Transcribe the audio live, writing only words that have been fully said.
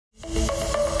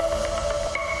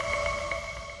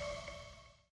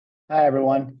Hi,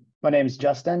 everyone. My name is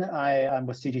Justin. I'm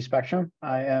with CG Spectrum.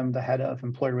 I am the head of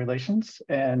employee relations,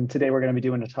 and today we're going to be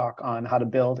doing a talk on how to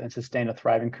build and sustain a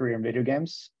thriving career in video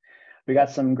games. We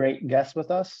got some great guests with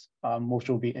us, which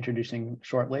we'll be introducing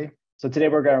shortly. So today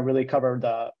we're going to really cover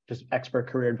the just expert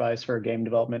career advice for game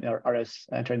development artists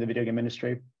entering the video game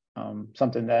industry.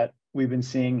 Something that we've been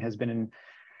seeing has been in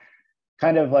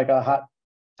kind of like a hot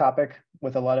topic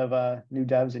with a lot of new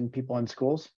devs and people in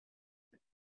schools.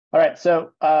 All right,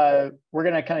 so we're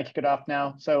going to kind of kick it off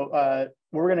now. So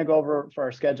we're going to go over for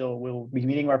our schedule. We'll be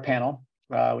meeting our panel,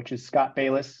 which is Scott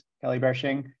Bayless, Kelly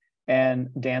Barschig, and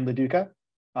Dan LaDuca.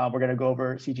 We're going to go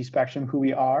over CG Spectrum, who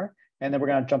we are, and then we're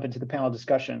going to jump into the panel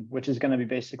discussion, which is going to be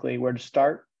basically where to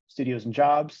start, studios and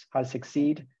jobs, how to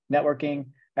succeed, networking,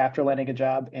 after landing a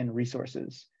job, and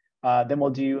resources. Then we'll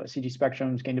do a CG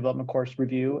Spectrum's game development course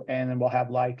review, and then we'll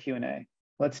have live Q&A.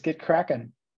 Let's get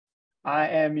cracking. I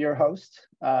am your host.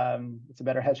 It's a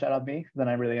better headshot of me than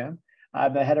I really am.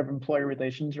 I'm the head of employee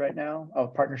relations right now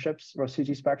of partnerships for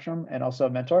CG Spectrum and also a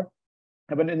mentor.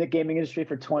 I've been in the gaming industry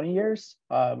for 20 years,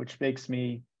 which makes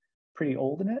me pretty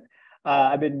old in it.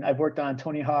 I've worked on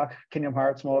Tony Hawk, Kingdom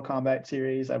Hearts, Mortal Kombat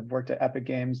series. I've worked at Epic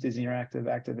Games, Disney Interactive,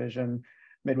 Activision,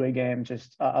 Midway Games,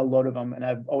 just a load of them. And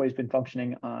I've always been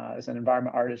functioning as an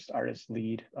environment artist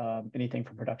lead, anything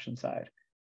from production side.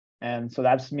 And so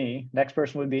that's me. Next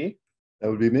person would be? That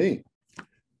would be me.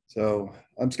 So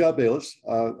I'm Scott Bayless.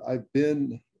 I've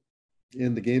been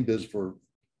in the game biz for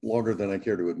longer than I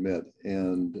care to admit,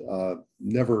 and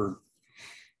never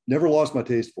lost my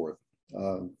taste for it.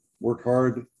 Work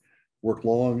hard, work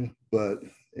long, but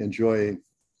enjoy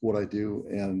what I do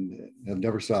and have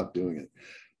never stopped doing it.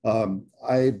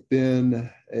 I've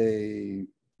been a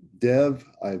dev,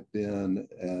 I've been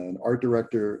an art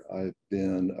director, I've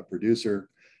been a producer,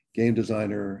 game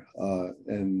designer,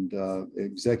 and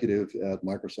executive at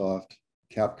Microsoft,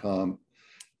 Capcom,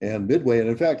 and Midway. And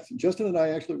in fact, Justin and I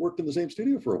actually worked in the same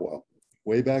studio for a while,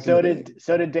 way back in the day.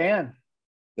 So did Dan.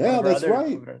 Yeah, that's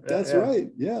right. That's right.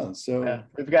 Yeah. So yeah.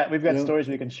 we've got stories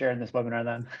we can share in this webinar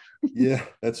then. Yeah,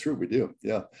 that's true. We do.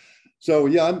 Yeah. So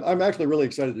yeah, I'm actually really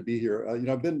excited to be here.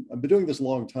 I've been doing this a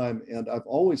long time, and I've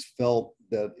always felt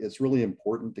that it's really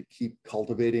important to keep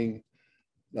cultivating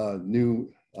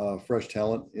new fresh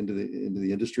talent into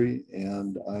the industry,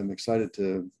 and I'm excited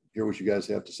to hear what you guys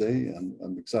have to say, and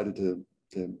I'm excited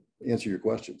to answer your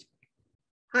questions.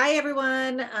 Hi,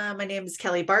 everyone. My name is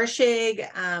Kelly Barschig.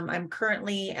 I'm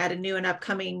currently at a new and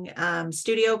upcoming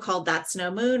studio called That's No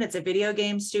Moon. It's a video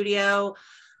game studio.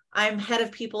 I'm head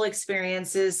of people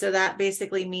experiences, so that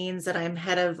basically means that I'm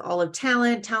head of all of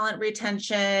talent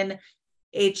retention,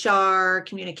 HR,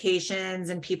 communications,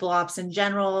 and people ops in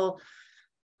general.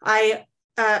 I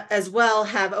as well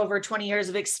have over 20 years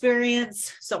of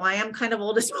experience, so I am kind of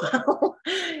old as well.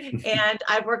 And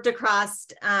I've worked across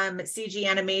CG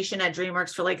animation at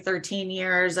DreamWorks for like 13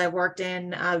 years. I worked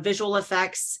in visual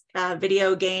effects,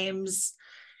 video games,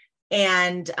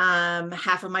 and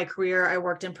half of my career I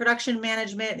worked in production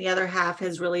management. The other half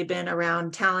has really been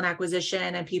around talent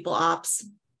acquisition and people ops.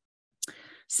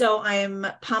 So I'm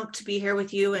pumped to be here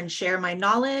with you and share my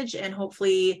knowledge, and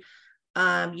hopefully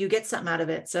you get something out of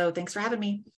it. So thanks for having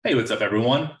me. Hey, what's up,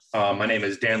 everyone? My name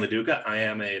is Dan LaDuca. I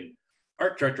am an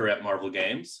art director at Marvel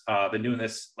Games. I've been doing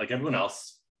this like everyone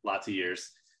else, lots of years.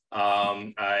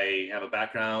 I have a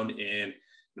background in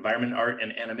environment art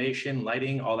and animation,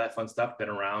 lighting, all that fun stuff. Been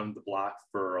around the block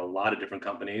for a lot of different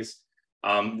companies.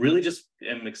 Really just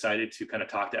am excited to kind of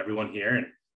talk to everyone here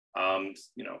and,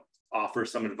 offer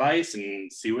some advice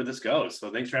and see where this goes.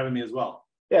 So thanks for having me as well.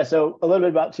 Yeah, so a little bit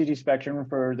about CG Spectrum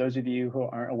for those of you who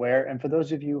aren't aware, and for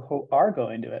those of you who are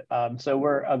going to it. So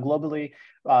we're a globally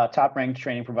top-ranked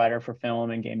training provider for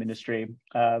film and game industry.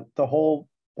 The whole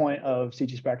point of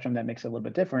CG Spectrum that makes it a little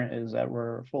bit different is that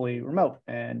we're fully remote,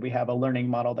 and we have a learning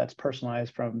model that's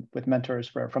personalized with mentors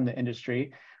from the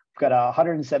industry. We've got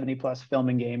 170 plus film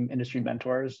and game industry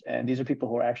mentors, and these are people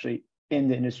who are actually in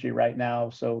the industry right now.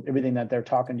 So everything that they're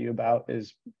talking to you about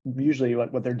is usually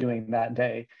what they're doing that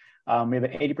day. We have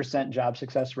an 80% job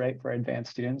success rate for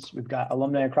advanced students. We've got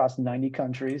alumni across 90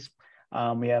 countries.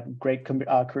 We have great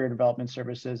career development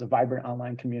services, a vibrant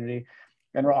online community,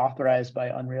 and we're authorized by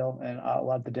Unreal and a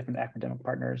lot of the different academic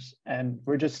partners. And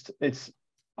it's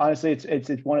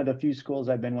one of the few schools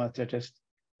I've been with that just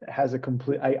has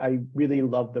I really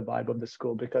love the vibe of the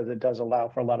school, because it does allow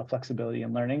for a lot of flexibility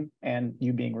in learning and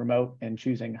you being remote and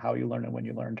choosing how you learn and when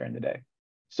you learn during the day.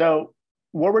 So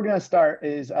where we're going to start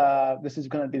is, this is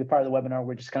going to be the part of the webinar,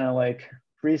 we're just kind of like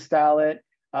freestyle it.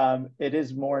 It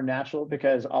is more natural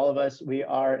because all of us, we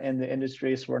are in the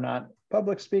industry, so we're not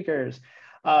public speakers.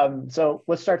 So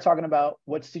let's start talking about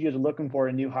what studios are looking for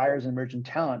in new hires and emerging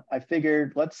talent. I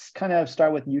figured let's kind of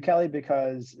start with you, Kelly,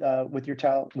 because with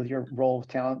your role of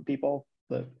talent people,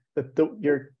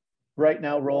 your right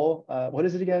now role, what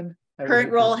is it again?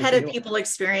 Current role, head of people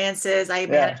experiences. I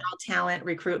manage all talent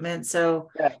recruitment. So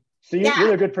so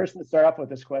you're a good person to start off with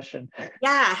this question.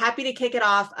 Yeah, happy to kick it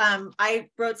off. I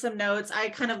wrote some notes. I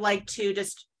kind of like to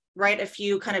just write a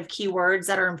few kind of keywords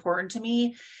that are important to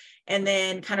me and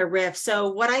then kind of riff.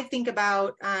 So what I think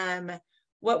about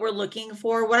what we're looking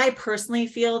for, what I personally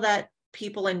feel that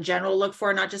people in general look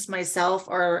for, not just myself,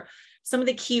 are some of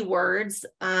the key words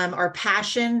are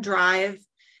passion, drive,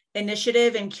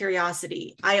 initiative, and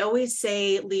curiosity. I always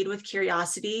say lead with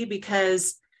curiosity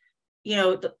because,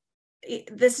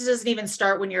 this doesn't even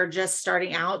start when you're just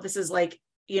starting out. This is like,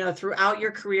 throughout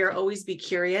your career, always be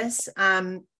curious.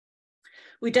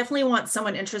 We definitely want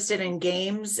someone interested in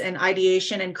games and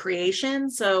ideation and creation.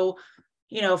 So,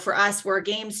 for us, we're a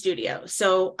game studio.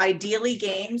 So ideally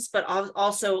games, but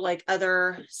also like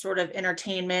other sort of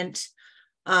entertainment,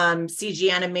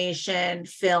 CG animation,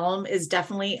 film is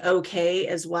definitely okay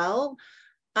as well.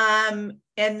 And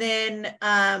then,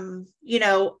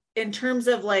 in terms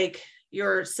of like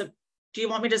do you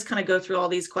want me to just kind of go through all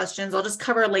these questions? I'll just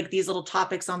cover like these little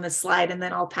topics on this slide and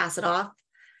then I'll pass it off.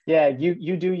 Yeah,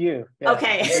 you do you. Yeah.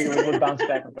 Okay. We'll bounce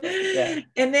back. Yeah.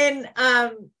 And then,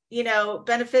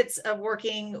 benefits of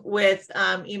working with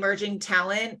emerging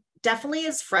talent definitely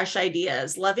is fresh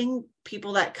ideas, loving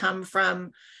people that come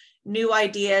from new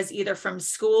ideas, either from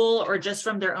school or just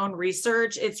from their own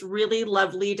research. It's really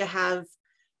lovely to have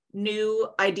new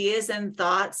ideas and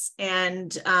thoughts and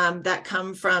that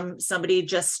come from somebody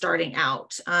just starting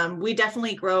out. We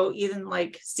definitely grow, even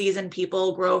like seasoned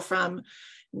people grow from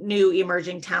new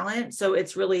emerging talent. So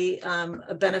it's really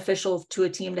beneficial to a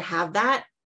team to have that.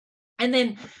 And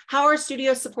then how our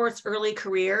studio supports early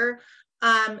career.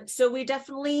 So we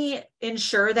definitely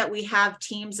ensure that we have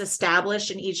teams established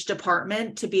in each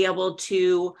department to be able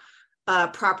to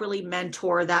properly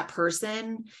mentor that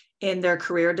person in their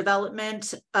career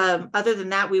development. Other than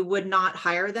that, we would not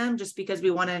hire them just because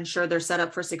we want to ensure they're set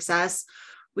up for success.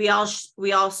 We also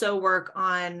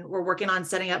we're working on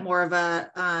setting up more of a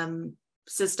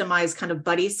systemized kind of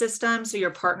buddy system. So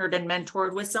you're partnered and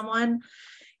mentored with someone.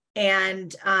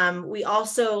 And we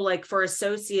also, like for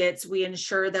associates, we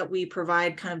ensure that we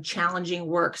provide kind of challenging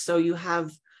work. So you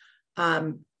have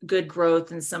good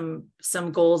growth and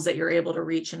some goals that you're able to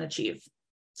reach and achieve.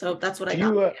 So that's what I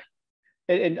got.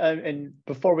 And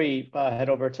before we head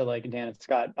over to like Dan and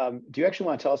Scott, do you actually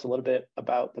want to tell us a little bit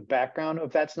about the background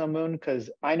of That's No Moon? Because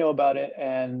I know about it,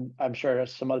 and I'm sure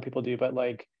some other people do. But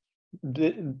like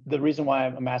the reason why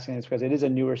I'm asking is because it is a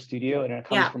newer studio, and it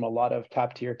comes from a lot of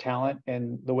top tier talent.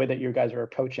 And the way that you guys are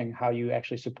approaching how you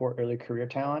actually support early career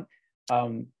talent,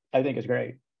 I think is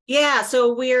great. Yeah,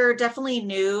 so we're definitely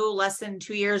new, less than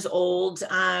 2 years old.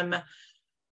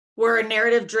 We're a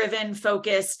narrative-driven,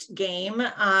 focused game,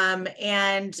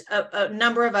 and a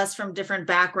number of us from different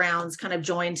backgrounds kind of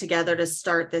joined together to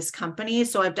start this company.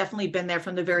 So I've definitely been there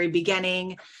from the very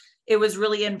beginning. It was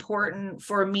really important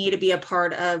for me to be a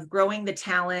part of growing the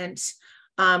talent,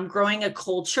 growing a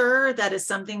culture that is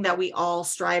something that we all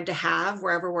strive to have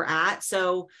wherever we're at.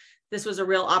 So this was a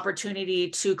real opportunity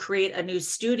to create a new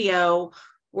studio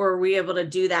where we're able to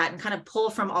do that and kind of pull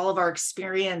from all of our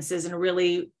experiences and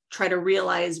really try to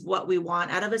realize what we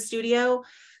want out of a studio.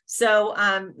 So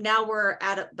now we're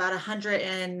at about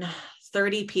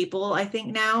 130 people, I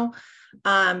think now.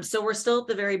 So we're still at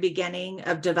the very beginning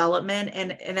of development.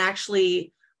 And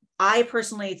actually, I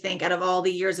personally think out of all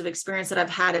the years of experience that I've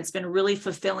had, it's been really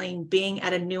fulfilling being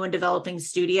at a new and developing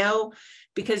studio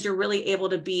because you're really able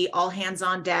to be all hands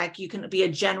on deck. You can be a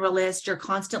generalist. You're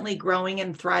constantly growing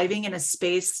and thriving in a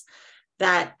space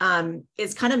that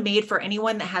is kind of made for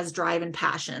anyone that has drive and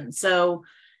passion. So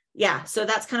yeah, so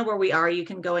that's kind of where we are. You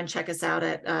can go and check us out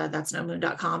at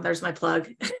that'snomoon.com. There's my plug.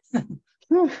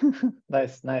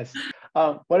 Nice.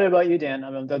 What about you, Dan?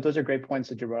 I mean, those are great points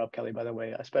that you brought up, Kelly, by the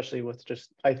way, especially with just,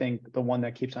 I think the one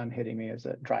that keeps on hitting me is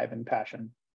that drive and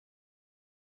passion.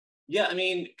 Yeah, I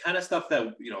mean, kind of stuff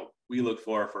that, we look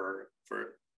for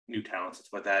new talents.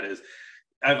 It's what that is.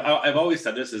 I've always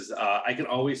said this is I can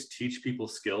always teach people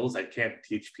skills. I can't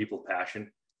teach people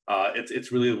passion.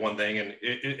 It's really the one thing. And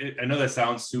I know that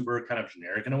sounds super kind of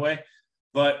generic in a way,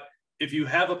 but if you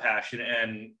have a passion,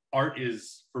 and art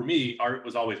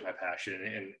was always my passion,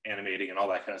 and animating and all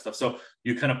that kind of stuff. So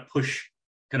you kind of push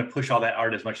all that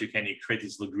art as much as you can. You create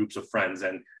these little groups of friends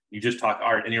and you just talk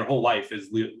art, and your whole life is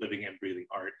living and breathing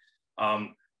art.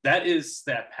 That is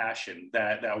that passion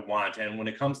that I want. And when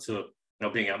it comes to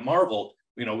being at Marvel,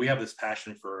 we have this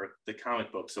passion for the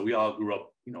comic book. So we all grew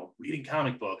up, reading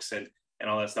comic books and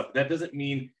all that stuff. That doesn't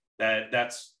mean that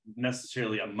that's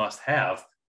necessarily a must have.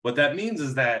 What that means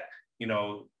is that,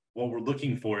 what we're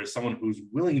looking for is someone who's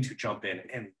willing to jump in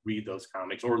and read those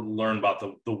comics or learn about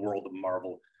the world of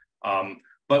Marvel.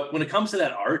 But when it comes to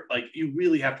that art, like, you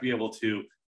really have to be able to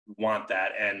want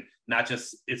that, and not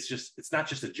just, it's not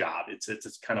just a job.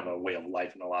 It's kind of a way of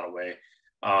life in a lot of way.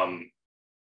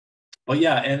 But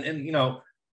yeah, and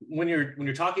when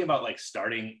you're talking about like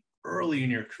starting early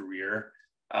in your career,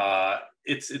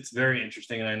 it's very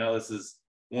interesting. And I know this is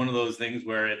one of those things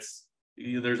where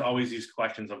there's always these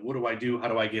questions of, what do I do? How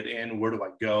do I get in? Where do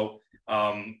I go?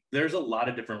 There's a lot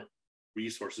of different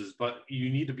resources, but you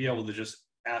need to be able to just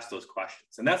ask those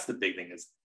questions. And that's the big thing, is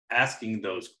asking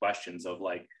those questions of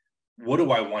like, what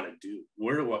do I want to do?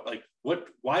 Why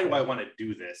do I want to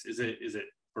do this? Is it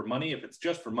for money? If it's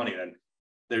just for money, then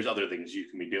there's other things you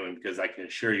can be doing, because I can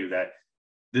assure you that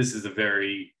this is a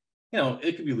very,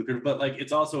 it could be lucrative, but like,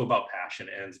 it's also about passion,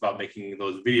 and it's about making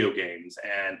those video games.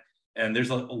 And there's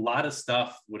a lot of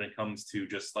stuff when it comes to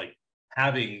just like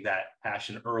having that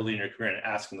passion early in your career and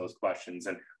asking those questions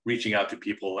and reaching out to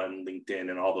people on LinkedIn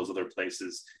and all those other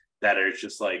places that are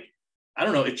just like, I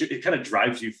don't know, it kind of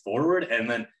drives you forward. And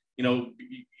then,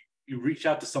 you reach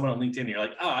out to someone on LinkedIn and you're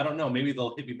like, oh, I don't know, maybe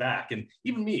they'll hit me back. And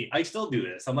even me, I still do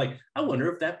this. I'm like, I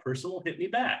wonder if that person will hit me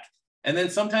back. And then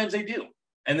sometimes they do.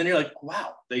 And then you're like,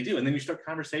 wow, they do. And then you start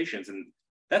conversations, and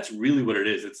that's really what it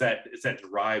is. It's that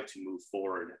drive to move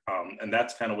forward. And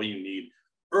that's kind of what you need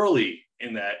early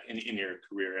in your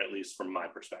career, at least from my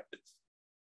perspective.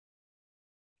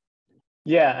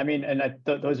 Yeah, I mean, and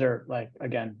those are like,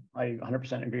 again, I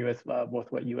 100% agree with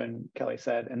both what you and Kelly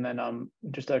said. And then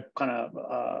just a kind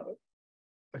of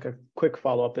like a quick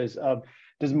follow-up is,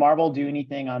 does Marvel do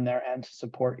anything on their end to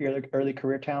support your early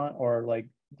career talent, or like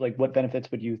what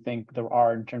benefits would you think there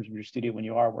are in terms of your studio when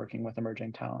you are working with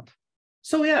emerging talent?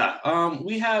 So yeah,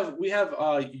 we have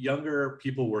younger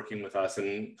people working with us,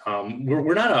 and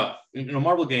we're not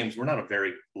Marvel Games. We're not a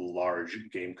very large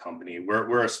game company.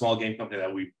 We're a small game company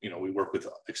that we work with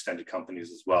extended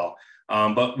companies as well.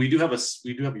 But we do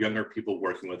have younger people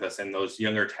working with us, and those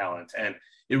younger talent, and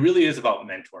it really is about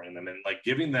mentoring them and like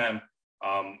giving them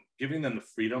the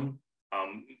freedom.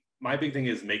 My big thing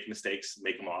is make mistakes,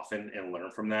 make them often, and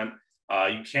learn from them.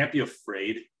 You can't be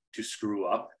afraid to screw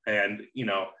up, and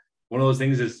one of those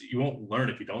things is you won't learn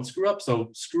if you don't screw up. So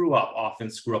screw up often,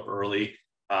 screw up early,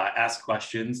 ask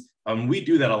questions. We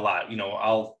do that a lot.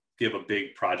 I'll give a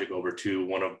big project over to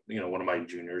one of my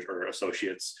juniors or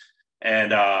associates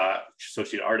and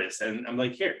associate artists. And I'm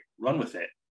like, here, run with it.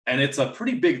 And it's a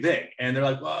pretty big thing. And they're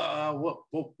like,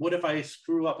 what if I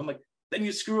screw up? I'm like, then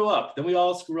you screw up. Then we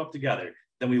all screw up together.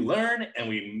 Then we learn and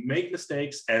we make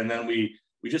mistakes, and then we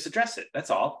just address it. That's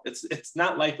all. It's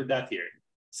not life or death here.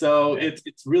 So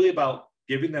it's really about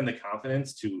giving them the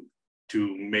confidence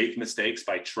to make mistakes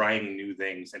by trying new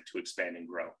things and to expand and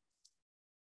grow.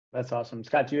 That's awesome.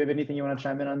 Scott, do you have anything you want to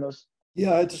chime in on those?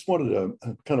 Yeah, I just wanted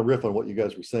to kind of riff on what you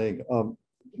guys were saying.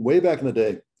 Way back in the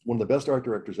day, one of the best art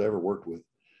directors I ever worked with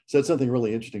said something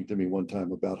really interesting to me one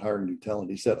time about hiring new talent.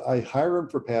 He said, I hire them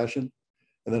for passion,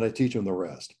 and then I teach them the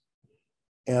rest.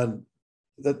 And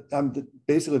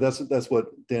basically that's what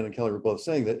Dan and Kelly were both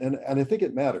saying. And I think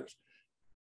it matters.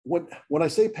 When I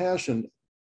say passion,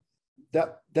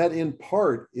 that in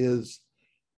part is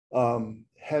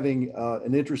having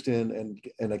an interest in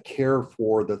and a care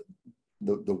for the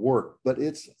work, but I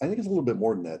think it's a little bit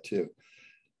more than that too.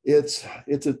 It's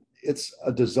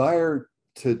a desire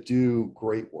to do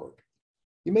great work.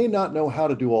 You may not know how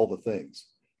to do all the things,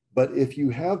 but if you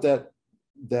have that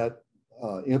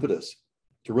impetus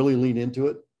to really lean into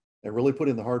it and really put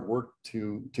in the hard work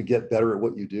to get better at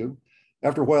what you do,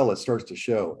 after a while, it starts to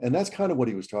show. And that's kind of what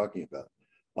he was talking about.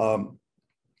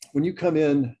 When you come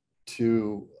in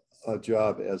to a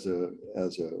job as a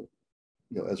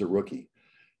rookie,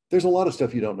 there's a lot of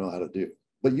stuff you don't know how to do,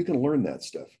 but you can learn that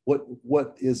stuff.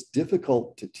 What is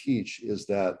difficult to teach is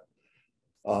that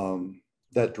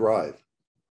drive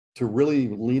to really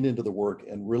lean into the work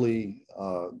and really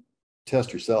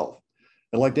test yourself.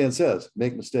 And like Dan says,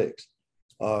 make mistakes.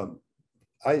 I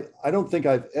don't think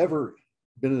I've ever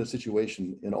been in a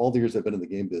situation in all the years I've been in the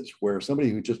game biz where somebody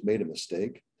who just made a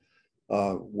mistake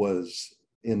was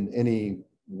in any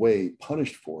way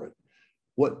punished for it.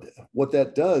 What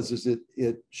that does is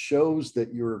it shows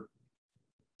that you're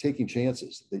taking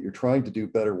chances, that you're trying to do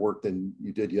better work than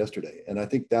you did yesterday. And I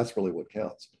think that's really what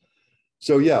counts.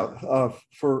 So yeah,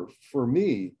 for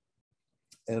me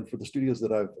and for the studios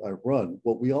that I've run,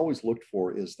 what we always looked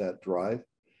for is that drive.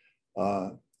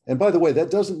 And by the way,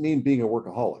 that doesn't mean being a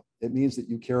workaholic. it means that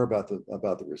you care about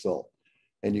the result,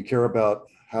 and you care about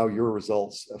how your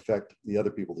results affect the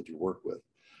other people that you work with.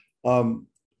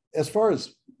 As far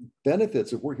as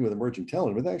benefits of working with emerging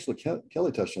talent, I mean, actually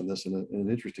Kelly touched on this in an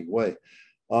interesting way.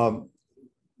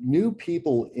 New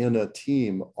people in a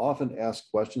team often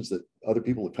ask questions that other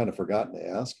people have kind of forgotten to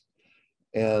ask.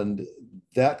 And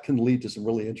that can lead to some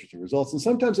really interesting results. And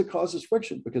sometimes it causes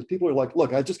friction because people are like,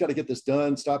 look, I just got to get this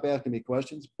done. Stop asking me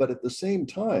questions. But at the same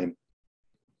time,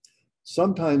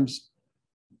 sometimes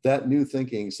that new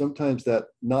thinking, sometimes that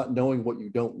not knowing what you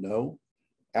don't know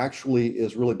actually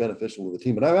is really beneficial to the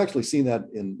team. And I've actually seen that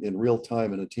in real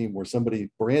time in a team where somebody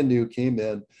brand new came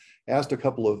in, asked a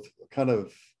couple of kind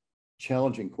of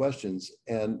challenging questions,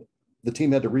 and the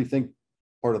team had to rethink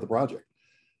part of the project.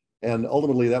 And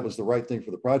ultimately that was the right thing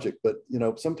for the project. But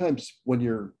sometimes when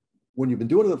you've been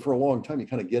doing it for a long time, you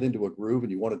kind of get into a groove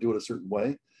and you want to do it a certain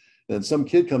way. And some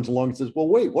kid comes along and says, well,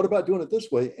 wait, what about doing it this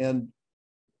way? And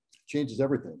changes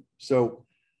everything. So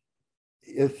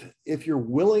if you're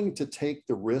willing to take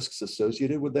the risks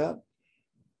associated with that,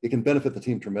 it can benefit the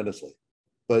team tremendously.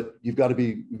 But you've got to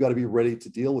be ready to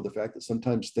deal with the fact that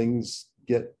sometimes things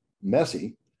get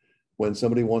messy when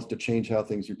somebody wants to change how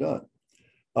things are done.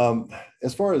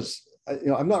 As far as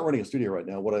I'm not running a studio right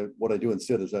now. What I do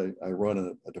instead is I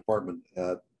run a department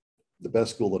at the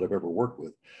best school that I've ever worked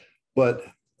with. But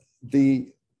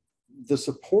the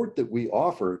support that we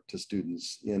offer to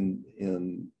students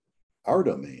in our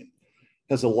domain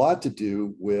has a lot to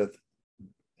do with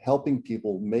helping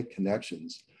people make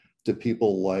connections to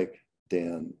people like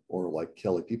Dan or like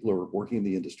Kelly, people who are working in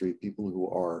the industry, people who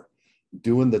are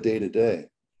doing the day-to-day.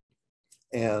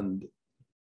 And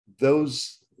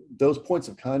those points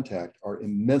of contact are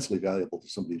immensely valuable to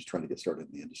somebody who's trying to get started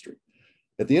in the industry.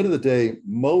 At the end of the day,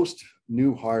 most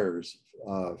new hires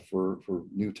for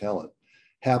new talent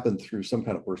happen through some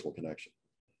kind of personal connection.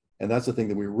 And that's the thing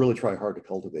that we really try hard to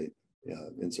cultivate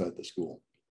inside the school.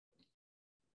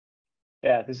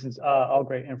 Yeah, this is all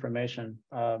great information.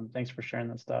 Thanks for sharing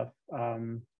that stuff.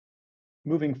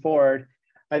 Moving forward,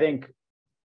 I think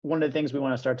one of the things we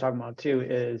want to start talking about too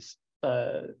is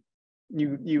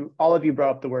all of you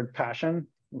brought up the word passion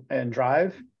and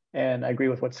drive. And I agree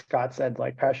with what Scott said,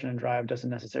 like passion and drive doesn't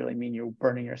necessarily mean you're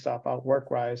burning yourself out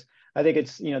work-wise. I think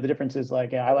it's, the difference is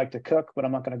like, I like to cook, but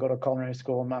I'm not going to go to culinary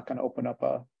school. I'm not going to open up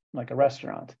a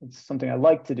restaurant. It's something I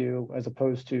like to do, as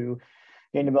opposed to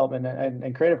game development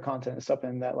and creative content is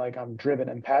something that like I'm driven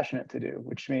and passionate to do,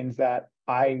 which means that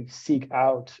I seek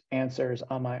out answers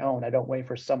on my own. I don't wait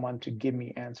for someone to give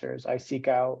me answers. I seek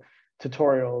out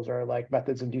tutorials or like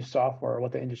methods of new software or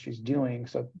what the industry is doing.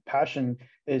 So passion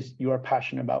is you are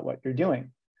passionate about what you're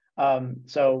doing.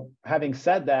 So having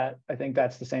said that, I think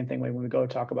that's the same thing when we go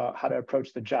talk about how to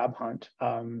approach the job hunt.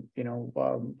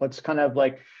 Let's kind of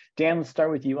like, Dan, let's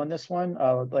start with you on this one.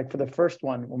 Like for the first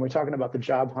one, when we're talking about the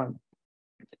job hunt,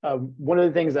 one of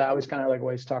the things that I was kind of like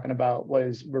always talking about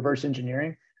was reverse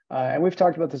engineering. And we've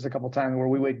talked about this a couple of times where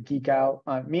we would geek out.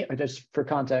 Just for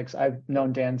context, I've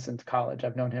known Dan since college.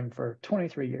 I've known him for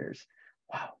 23 years.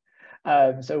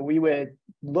 Wow. So we would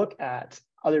look at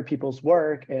other people's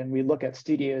work and we look at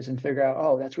studios and figure out,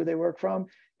 oh, that's where they work from.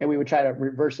 And we would try to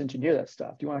reverse engineer that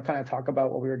stuff. Do you want to kind of talk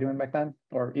about what we were doing back then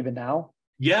or even now?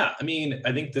 Yeah, I mean,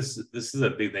 I think this is a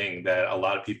big thing that a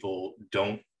lot of people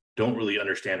don't really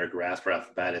understand or grasp right off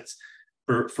the bat. It's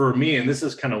for me, and this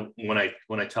is kind of when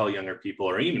I tell younger people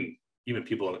or even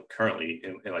people currently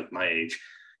in like my age,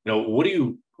 what are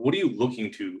you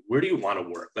looking to? Where do you want to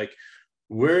work? Like,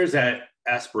 where is that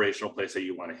aspirational place that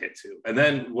you want to hit to? And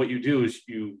then what you do is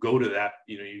you go to that,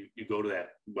 you go to that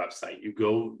website, you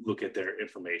go look at their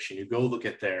information, you go look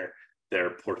at their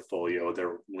portfolio,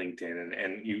 their LinkedIn,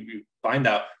 and you find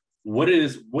out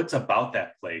what's about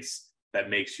that place that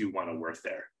makes you want to work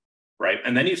there, right?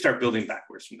 And then you start building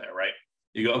backwards from there, right?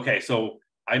 You go, okay, so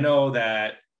I know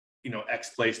that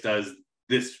X place does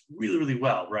this really, really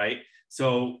well, right?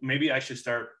 So maybe I should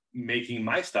start making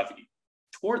my stuff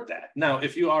toward that. Now,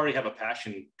 if you already have a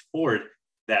passion toward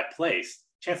that place,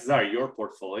 chances are your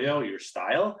portfolio, your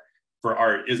style for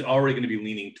art is already going to be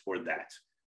leaning toward that.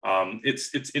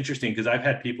 It's interesting because I've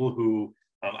had people who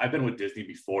I've been with Disney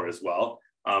before as well.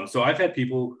 So I've had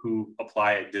people who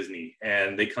apply at Disney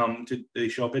and they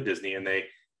show up at Disney and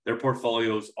their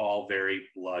portfolio is all very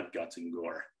blood, guts, and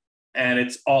gore. And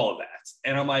it's all of that.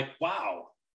 And I'm like, wow,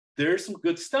 there's some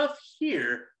good stuff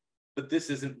here, but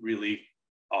this isn't really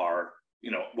our,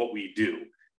 what we do.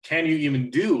 Can you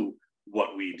even do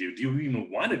what we do? Do you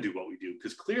even want to do what we do?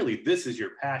 Because clearly this is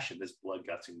your passion, this blood,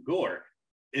 guts, and gore.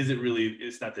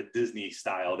 It's not the Disney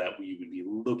style that we would be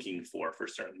looking for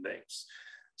certain things.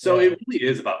 So It really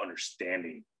is about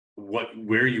understanding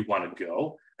where you want to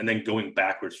go, and then going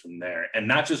backwards from there, and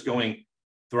not just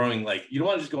throwing like, you don't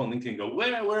want to just go on LinkedIn and go,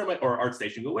 where am I, or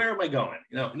ArtStation, go, where am I going?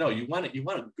 No, you want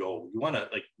to go, you want to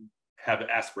like have an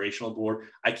aspirational board.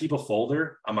 I keep a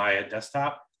folder on my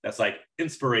desktop that's like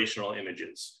inspirational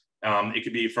images. It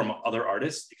could be from other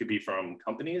artists, it could be from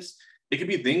companies, it could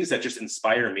be things that just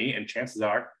inspire me, and chances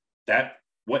are that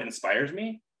what inspires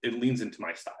me, it leans into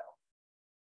my style.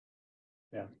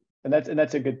 Yeah, and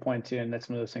that's a good point too, and that's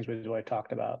one of those things we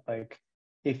talked about. Like,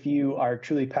 if you are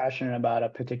truly passionate about a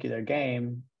particular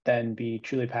game, then be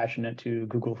truly passionate to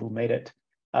Google who made it.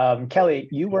 Kelly,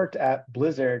 you worked at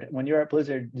Blizzard. When you were at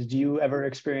Blizzard, did you ever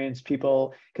experience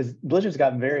people, because Blizzard's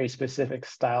got very specific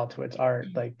style to its art.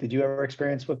 Like, did you ever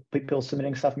experience with people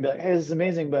submitting stuff and be like, hey, this is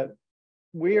amazing, but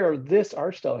we are this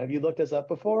art style. Have you looked this up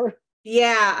before?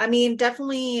 Yeah, I mean,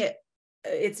 definitely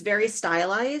it's very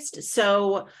stylized.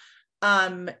 So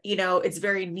it's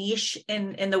very niche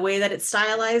in the way that it's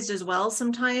stylized as well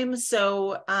sometimes.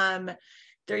 So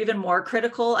they're even more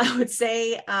critical, I would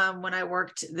say, when I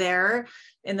worked there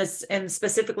and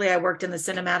specifically I worked in the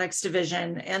cinematics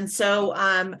division. And so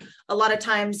a lot of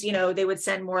times, they would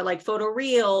send more like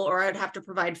photoreal, or I'd have to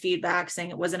provide feedback saying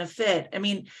it wasn't a fit. I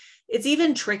mean, it's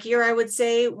even trickier, I would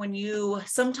say, when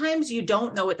sometimes you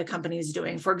don't know what the company is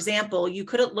doing. For example, you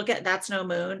couldn't look at That's No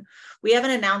Moon. We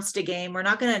haven't announced a game. We're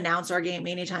not going to announce our game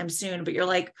anytime soon, but you're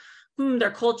like,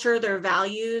 their culture, their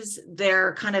values,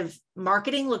 their kind of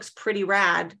marketing looks pretty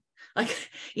rad. Like,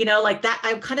 like that,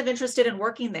 I'm kind of interested in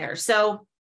working there. So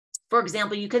for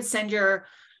example, you could send your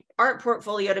art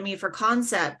portfolio to me for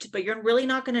concept, but you're really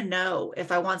not going to know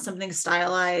if I want something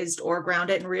stylized or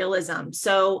grounded in realism.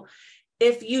 So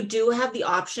if you do have the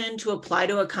option to apply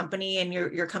to a company and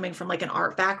you're coming from like an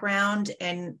art background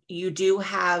and you do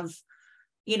have,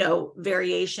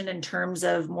 variation in terms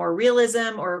of more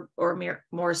realism or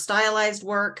more stylized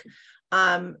work,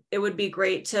 it would be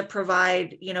great to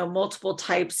provide, multiple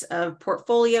types of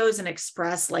portfolios and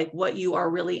express like what you are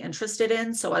really interested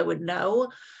in. So I would know.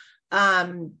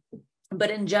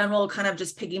 But in general, kind of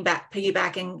just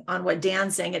piggybacking on what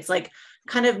Dan's saying, it's like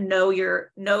kind of know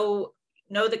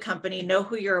the company, know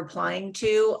who you're applying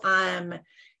to,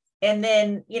 and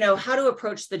then, how to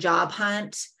approach the job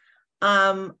hunt.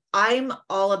 I'm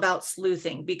all about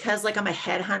sleuthing because like I'm a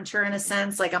headhunter in a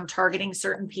sense, like I'm targeting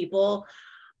certain people.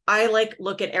 I like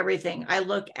look at everything. I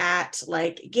look at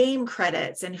like game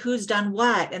credits and who's done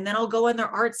what, and then I'll go on their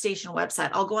ArtStation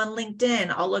website. I'll go on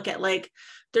LinkedIn. I'll look at like,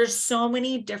 there's so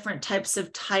many different types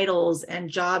of titles and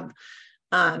jobs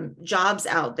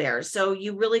out there. So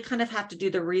you really kind of have to do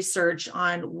the research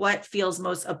on what feels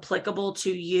most applicable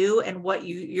to you and what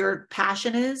your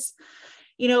passion is,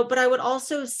 but I would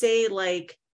also say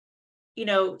like,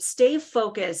 stay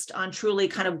focused on truly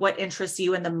kind of what interests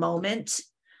you in the moment,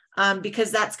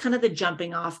 because that's kind of the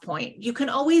jumping off point. You can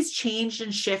always change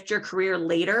and shift your career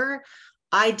later.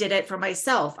 I did it for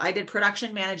myself. I did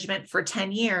production management for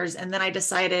 10 years. And then I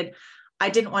decided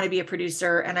I didn't want to be a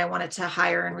producer and I wanted to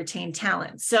hire and retain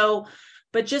talent. So,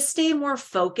 but just stay more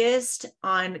focused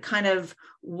on kind of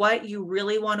what you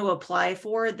really want to apply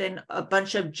for than a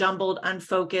bunch of jumbled,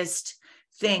 unfocused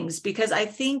things, because I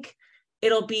think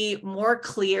it'll be more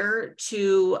clear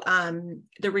to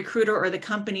the recruiter or the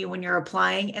company when you're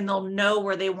applying, and they'll know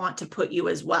where they want to put you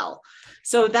as well.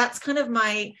 So that's kind of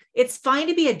it's fine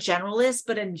to be a generalist,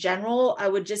 but in general, I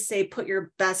would just say put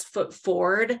your best foot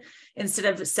forward instead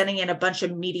of sending in a bunch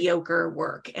of mediocre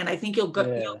work. And I think you'll go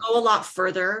a lot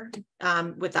further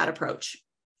with that approach.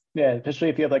 Yeah, especially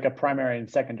if you have like a primary and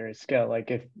secondary skill. Like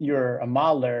if you're a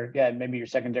modeler, maybe your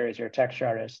secondary is your texture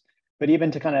artist. But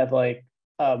even to kind of like,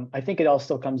 I think it all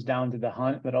still comes down to the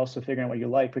hunt, but also figuring out what you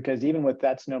like, because even with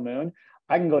That's No Moon,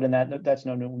 I can go to That's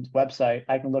No Moon's website.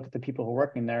 I can look at the people who are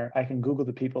working there. I can Google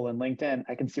the people in LinkedIn.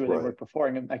 I can see where they worked before.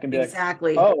 And I can be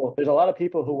exactly. like, oh, there's a lot of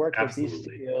people who work with these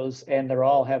studios and they're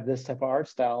all have this type of art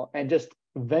style, and just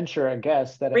venture a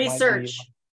guess that it might be.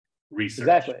 Research.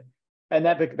 Exactly. And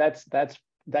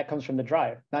that comes from the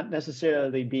drive, not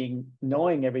necessarily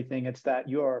knowing everything. It's that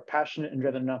you're passionate and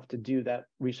driven enough to do that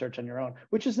research on your own,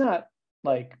 which is not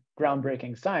like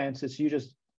groundbreaking science. It's you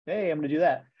just, hey, I'm going to do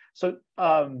that. So,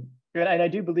 and I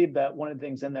do believe that one of the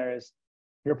things in there is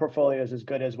your portfolio is as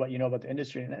good as what you know about the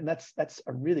industry. And that's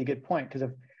a really good point, because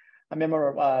if I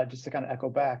remember, just to kind of echo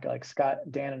back, like Scott,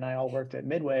 Dan, and I all worked at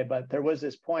Midway, but there was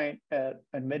this point at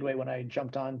Midway when I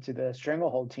jumped onto the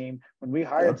Stranglehold team, when we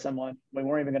hired someone, we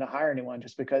weren't even going to hire anyone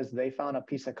just because they found a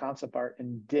piece of concept art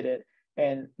and did it.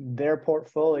 And their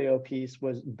portfolio piece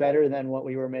was better than what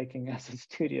we were making as a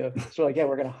studio. So like,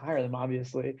 we're going to hire them,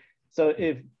 obviously. So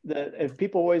if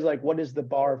people always like, what is the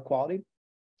bar of quality?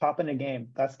 top in a game.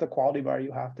 That's the quality bar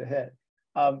you have to hit.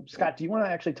 Scott, do you want to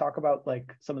actually talk about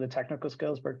like some of the technical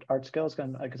skills for art skills?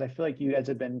 Because I feel like you guys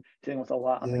have been dealing with a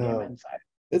lot on the game end side.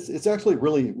 It's actually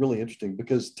really, really interesting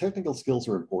because technical skills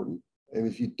are important. And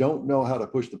if you don't know how to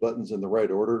push the buttons in the right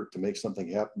order to make something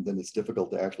happen, then it's difficult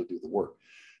to actually do the work.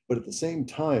 But at the same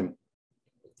time,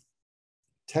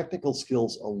 technical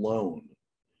skills alone,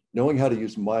 knowing how to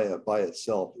use Maya by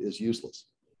itself is useless.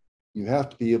 You have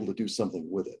to be able to do something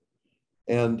with it.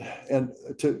 And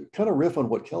to kind of riff on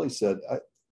what Kelly said,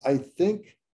 I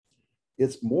think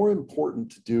it's more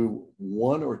important to do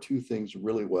one or two things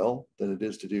really well than it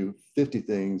is to do 50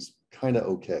 things kind of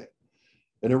okay.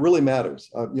 And it really matters.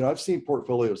 I've seen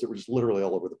portfolios that were just literally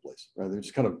all over the place, right? They're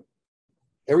just kind of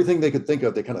everything they could think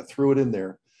of, they kind of threw it in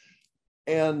there.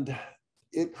 And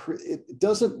it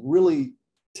doesn't really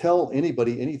tell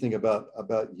anybody anything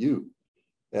about you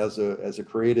as a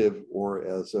creative or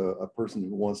as a person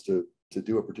who wants to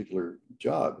do a particular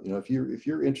job. If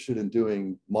you're interested in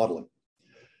doing modeling,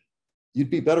 you'd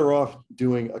be better off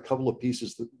doing a couple of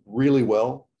pieces that really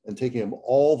well and taking them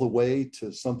all the way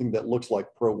to something that looks like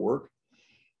pro work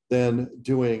than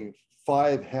doing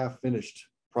 5 half-finished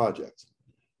projects.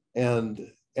 And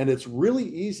it's really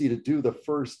easy to do the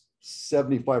first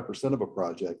 75% of a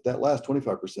project. That last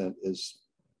 25% is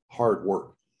hard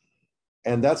work.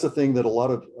 And that's the thing that a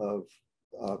lot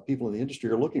of people in the industry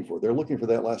are looking for. They're looking for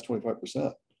that last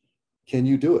 25%. Can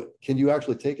you do it? Can you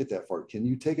actually take it that far? Can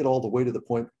you take it all the way to the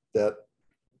point that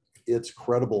it's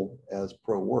credible as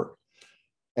pro work?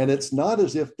 And it's not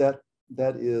as if that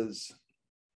is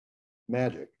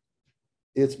magic.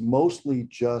 It's mostly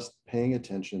just paying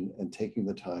attention and taking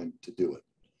the time to do it.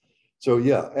 So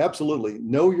yeah, absolutely.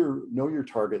 Know your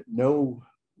target, know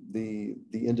the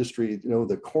industry,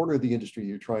 the corner of the industry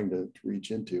you're trying to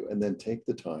reach into, and then take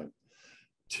the time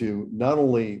to not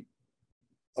only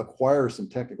acquire some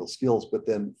technical skills, but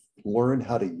then learn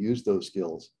how to use those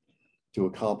skills to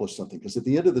accomplish something. Because at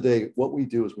the end of the day, what we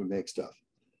do is we make stuff.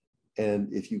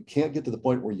 And if you can't get to the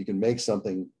point where you can make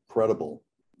something credible,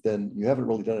 then you haven't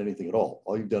really done anything at all.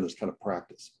 All you've done is kind of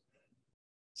practice.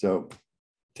 So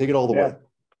take it all the way.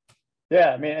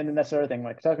 Yeah, I mean, and then that's the other thing,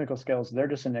 like technical skills, they're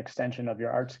just an extension of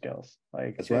your art skills.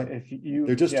 Like that's right.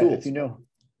 They're just tools.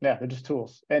 They're just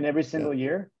tools. And every single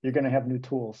year, you're going to have new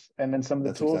tools. And then some of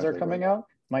the tools are coming out,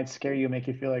 might scare you, make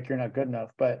you feel like you're not good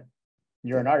enough, but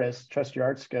you're an artist, trust your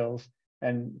art skills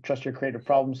and trust your creative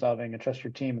problem solving and trust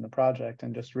your team in the project,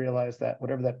 and just realize that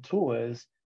whatever that tool is,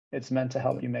 it's meant to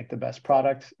help you make the best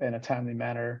product in a timely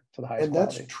manner to the highest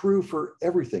quality. And that's true for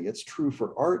everything. It's true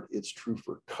for art. It's true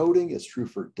for coding. It's true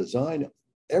for design.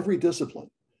 Every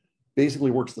discipline basically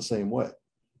works the same way,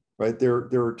 right? There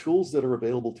are tools that are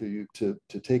available to you to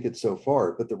take it so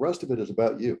far, but the rest of it is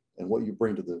about you and what you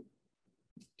bring to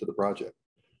the project.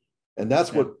 And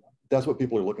that's what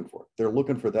people are looking for. They're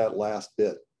looking for that last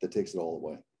bit that takes it all the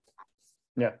way.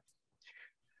 Yeah.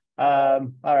 All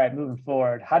right, moving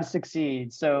forward, how to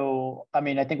succeed. So, I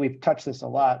mean, I think we've touched this a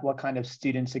lot. What kind of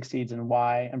student succeeds and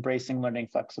why? Embracing learning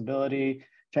flexibility,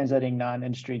 translating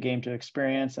non-industry game to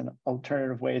experience, and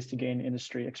alternative ways to gain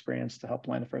industry experience to help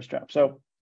land the first job. So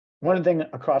one thing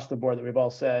across the board that we've all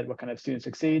said, what kind of student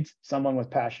succeeds? Someone with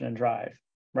passion and drive,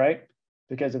 right?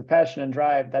 Because of passion and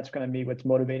drive, that's going to be what's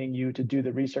motivating you to do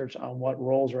the research on what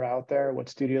roles are out there, what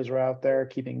studios are out there,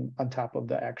 keeping on top of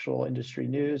the actual industry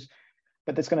news.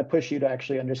 But that's going to push you to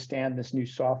actually understand this new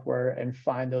software and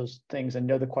find those things and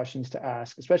know the questions to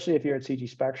ask, especially if you're at CG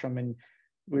Spectrum and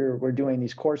we're doing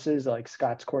these courses like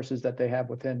Scot's courses that they have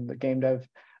within the game dev,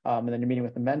 and then you're meeting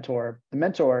with the mentor. The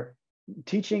mentor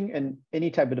teaching in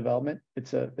any type of development,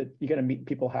 you got to meet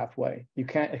people halfway. You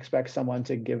can't expect someone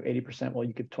to give 80%. Well,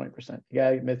 you give 20%.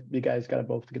 You guys got to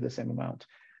both give the same amount.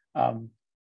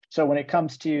 So when it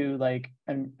comes to like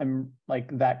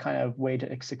like that kind of way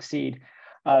to succeed.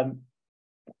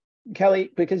 Kelly,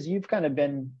 because you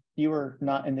were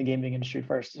not in the gaming industry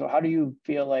first. So how do you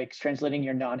feel like translating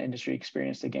your non-industry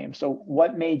experience to games? So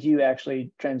what made you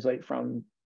actually translate from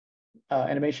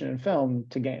animation and film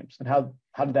to games, and how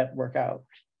did that work out?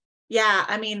 Yeah,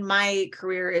 I mean, my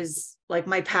career is like,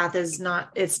 my path is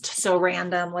it's so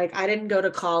random. Like, I didn't go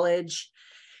to college.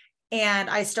 And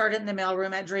I started in the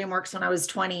mailroom at DreamWorks when I was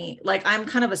 20. Like, I'm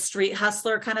kind of a street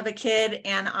hustler kind of a kid.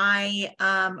 And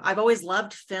I've always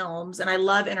loved films and I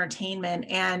love entertainment.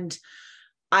 And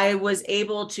I was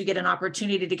able to get an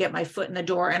opportunity to get my foot in the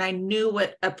door. And I knew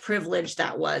what a privilege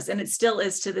that was. And it still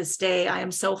is to this day. I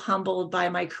am so humbled by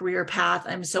my career path.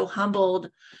 I'm so humbled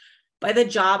by the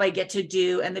job I get to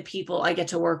do and the people I get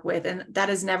to work with. And that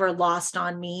is never lost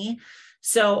on me.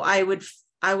 So I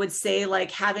would say, like,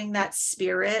 having that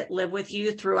spirit live with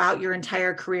you throughout your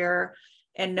entire career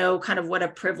and know kind of what a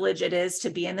privilege it is to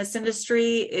be in this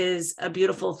industry is a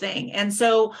beautiful thing. And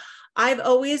so I've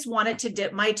always wanted to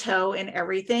dip my toe in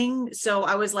everything. So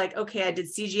I was like, okay, I did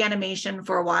CG animation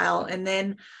for a while. And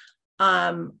then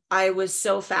I was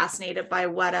so fascinated by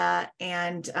Weta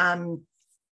and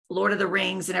Lord of the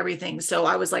Rings and everything. So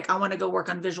I was like, I want to go work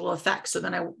on visual effects. So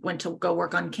then I went to go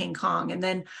work on King Kong. And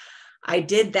then I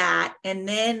did that. And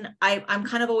then I'm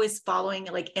kind of always following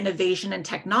like innovation and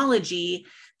technology.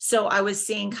 So I was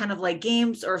seeing kind of like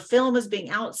games or film is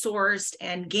being outsourced,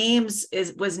 and games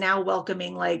was now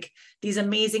welcoming like these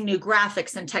amazing new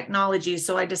graphics and technology.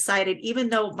 So I decided, even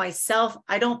though myself,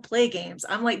 I don't play games,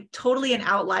 I'm like totally an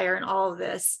outlier in all of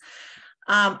this.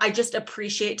 I just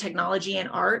appreciate technology and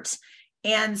art.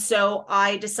 And so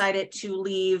I decided to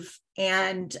leave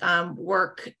and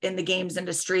work in the games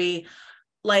industry.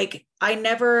 Like, I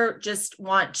never just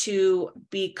want to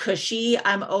be cushy.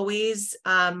 I'm always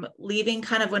leaving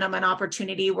kind of when I'm an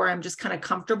opportunity where I'm just kind of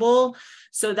comfortable.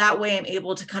 So that way I'm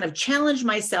able to kind of challenge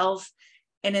myself.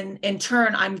 And in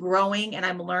turn, I'm growing and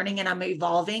I'm learning and I'm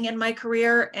evolving in my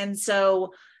career. And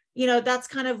so, you know, that's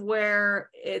kind of where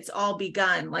it's all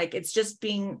begun. Like, it's just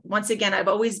being, once again, I've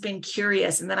always been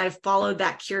curious. And then I've followed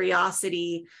that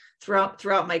curiosity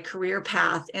throughout my career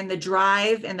path, and the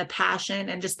drive and the passion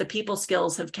and just the people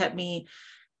skills have kept me,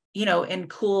 you know, in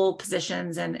cool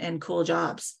positions and cool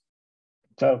jobs.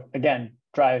 So again,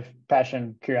 drive,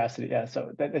 passion, curiosity. Yeah.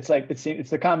 So it's like,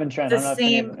 it's the common trend. It's the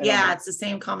same. Yeah. It's the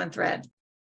same common thread.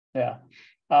 Yeah.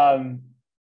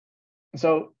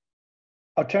 So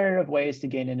alternative ways to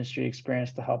gain industry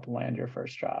experience to help land your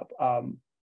first job.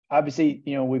 Obviously,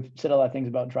 you know, we've said a lot of things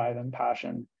about drive and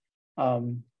passion.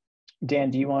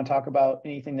 Dan, do you want to talk about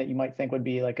anything that you might think would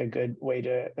be like a good way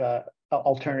to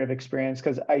alternative experience?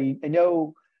 Because I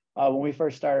know when we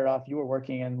first started off, you were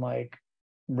working in like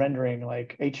rendering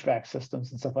like HVAC systems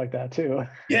and stuff like that too.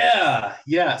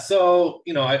 Yeah. So,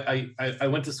 you know, I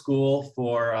went to school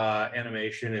for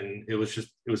animation, and it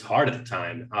was hard at the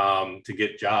time to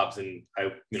get jobs, and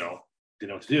I, you know, didn't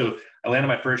know what to do. I landed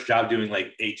my first job doing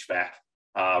like HVAC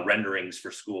renderings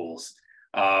for schools.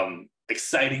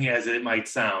 Exciting as it might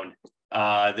sound,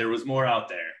 there was more out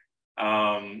there.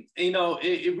 You know,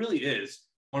 it really is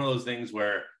one of those things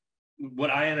where what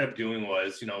I ended up doing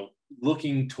was, you know,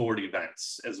 looking toward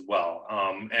events as well.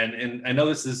 And I know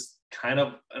this is kind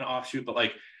of an offshoot, but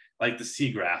like the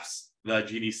SIGGRAPHs, the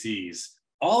GDCs,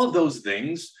 all of those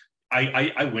things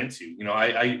I went to. You know,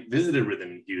 I visited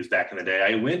Rhythm Hughes back in the day.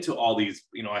 I went to all these,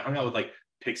 you know, I hung out with like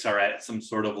Pixar at some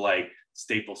sort of like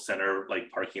Staples Center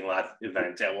like parking lot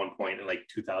event at one point in like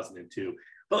 2002.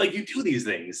 But like, you do these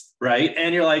things, right?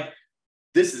 And you're like,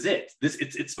 this is it.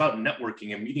 It's about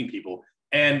networking and meeting people,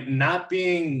 and not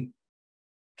being,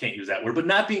 can't use that word, but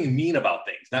not being mean about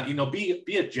things. Not, you know, be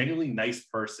a genuinely nice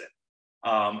person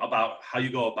about how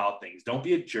you go about things. Don't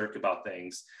be a jerk about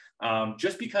things.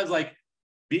 Just because like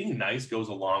being nice goes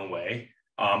a long way.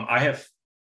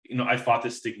 I fought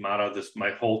this stigmata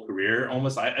my whole career.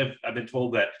 Almost, I've been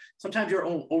told that sometimes you're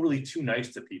overly too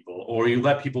nice to people, or you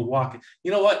let people walk.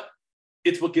 You know what?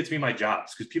 It's what gets me my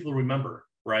jobs, because people remember,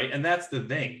 right? And that's the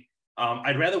thing.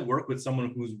 I'd rather work with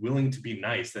someone who's willing to be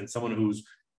nice than someone who's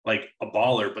like a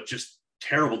baller, but just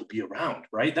terrible to be around,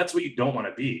 right? That's what you don't want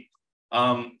to be.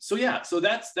 So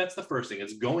that's the first thing,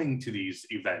 is going to these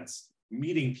events,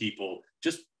 meeting people,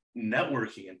 just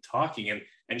networking and talking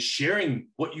and sharing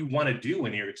what you want to do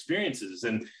in your experiences.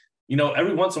 And, you know,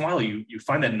 every once in a while you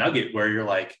find that nugget where you're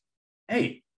like,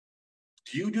 hey,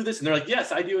 do you do this? And they're like,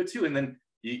 yes, I do it too. And then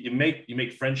you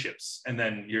make friendships, and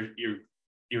then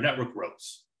your network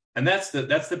grows. And that's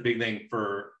the big thing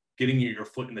for getting your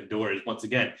foot in the door. Is, once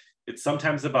again, it's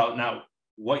sometimes about not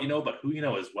what you know, but who you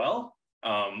know as well.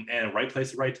 And right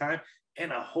place at right time,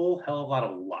 and a whole hell of a lot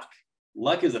of luck.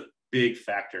 Luck is a big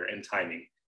factor, in timing.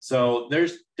 So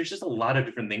there's just a lot of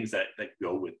different things that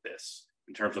go with this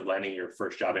in terms of landing your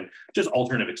first job and just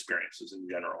alternative experiences in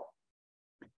general.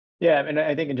 Yeah, and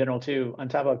I think in general too, on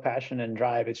top of passion and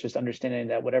drive, it's just understanding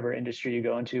that whatever industry you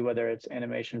go into, whether it's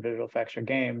animation, visual effects, or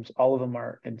games, all of them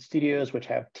are in studios, which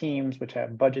have teams, which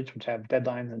have budgets, which have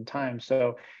deadlines and time.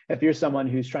 So if you're someone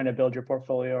who's trying to build your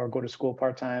portfolio or go to school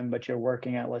part-time, but you're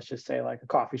working at, let's just say, like a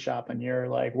coffee shop, and you're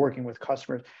like working with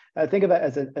customers, think of that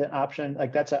as an option.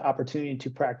 Like, that's an opportunity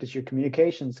to practice your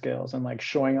communication skills and like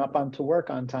showing up to work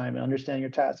on time and understanding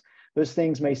your tasks. Those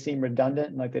things may seem redundant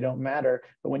and like they don't matter,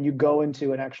 but when you go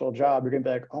into an actual job, you're gonna be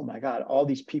like, oh my God, all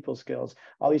these people skills,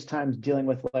 all these times dealing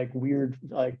with like weird,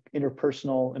 like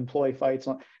interpersonal employee fights,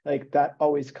 like that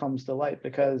always comes to light,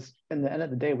 because in the end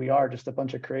of the day, we are just a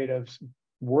bunch of creatives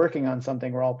working on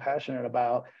something we're all passionate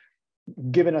about,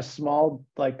 given a small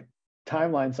like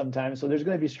timeline sometimes. So there's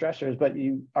going to be stressors, but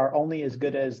you are only as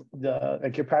good as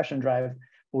your passion drive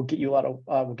will get you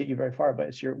will get you very far, but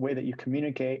it's your way that you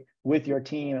communicate with your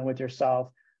team and with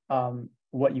yourself,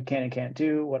 what you can and can't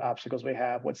do, what obstacles we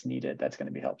have, what's needed, that's going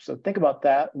to be helpful. So think about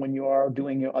that when you are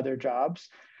doing your other jobs.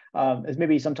 As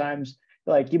maybe sometimes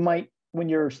like you might, when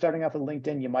you're starting off with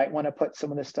LinkedIn, you might want to put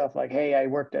some of this stuff like, hey, I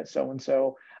worked at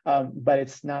so-and-so, but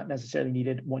it's not necessarily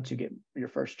needed once you get your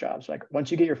first jobs. Like once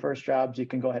you get your first jobs, you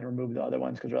can go ahead and remove the other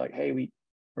ones because we're like, hey, we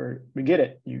get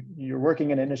it. You're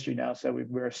working in industry now, so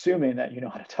we're assuming that you know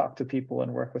how to talk to people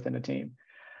and work within a team.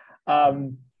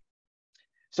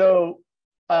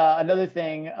 Another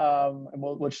thing, and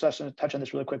we'll just touch on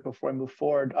this really quick before I move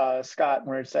forward, Scott,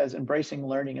 where it says embracing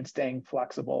learning and staying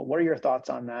flexible. What are your thoughts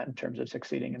on that in terms of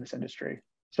succeeding in this industry,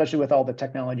 especially with all the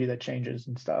technology that changes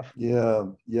and stuff? Yeah.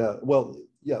 Well,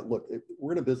 yeah. Look,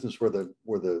 we're in a business where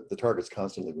the target's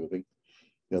constantly moving.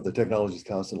 You know, the technology is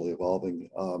constantly evolving.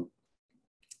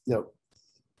 You know,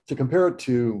 to compare it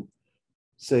to,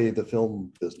 say, the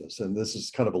film business, and this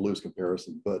is kind of a loose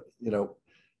comparison, but you know,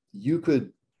 you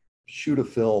could shoot a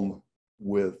film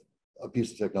with a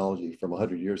piece of technology from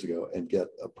 100 years ago and get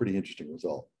a pretty interesting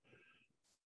result.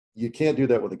 You can't do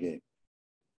that with a game.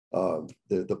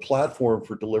 The platform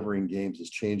for delivering games is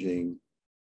changing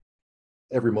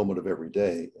every moment of every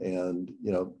day. And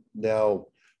you know, now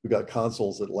we've got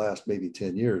consoles that last maybe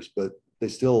 10 years, but they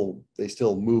still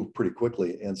move pretty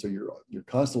quickly. And so you're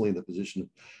constantly in the position of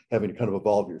having to kind of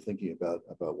evolve your thinking about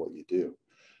what you do.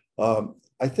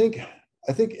 I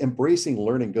think embracing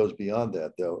learning goes beyond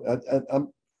that,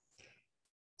 though.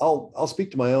 I'll speak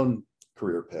to my own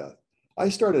career path. I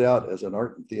started out as an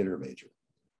art and theater major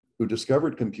who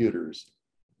discovered computers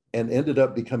and ended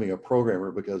up becoming a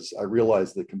programmer because I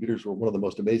realized that computers were one of the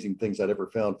most amazing things I'd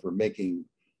ever found for making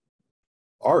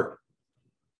art.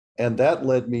 And that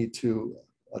led me to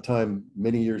a time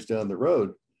many years down the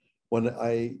road when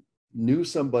I knew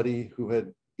somebody who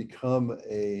had become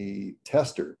a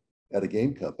tester at a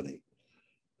game company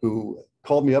who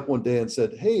called me up one day and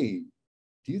said, hey,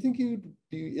 do you think you'd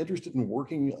be interested in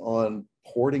working on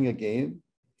porting a game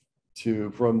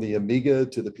from the Amiga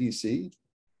to the PC?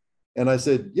 And I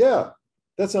said, yeah,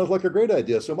 that sounds like a great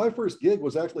idea. So my first gig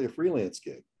was actually a freelance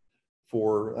gig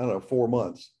for, I don't know, 4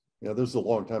 months. You know, this is a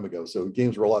long time ago. So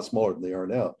games were a lot smaller than they are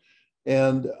now.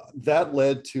 And that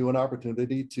led to an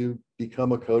opportunity to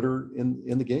become a coder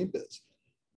in the game biz.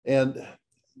 And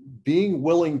being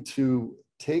willing to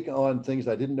take on things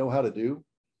I didn't know how to do,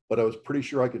 but I was pretty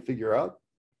sure I could figure out,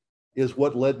 is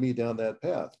what led me down that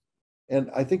path. And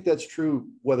I think that's true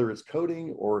whether it's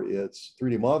coding or it's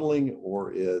 3D modeling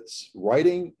or it's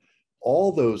writing.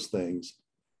 All those things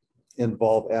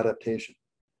involve adaptation.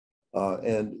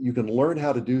 And you can learn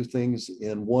how to do things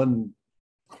in one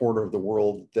corner of the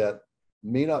world that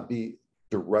may not be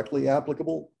directly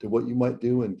applicable to what you might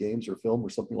do in games or film or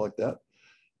something like that,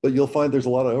 but you'll find there's a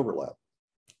lot of overlap.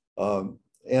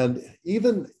 And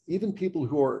even people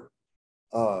who are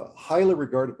highly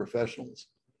regarded professionals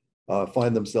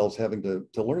find themselves having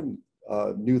to learn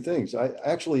new things. I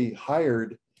actually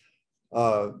hired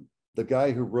the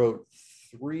guy who wrote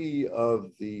 3 of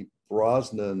the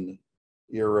Brosnan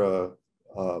era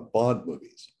Bond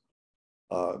movies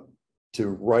to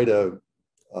write a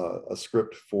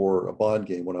script for a Bond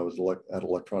game when I was at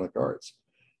Electronic Arts.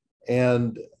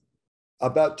 And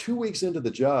about 2 weeks into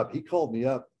the job, he called me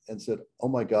up and said, oh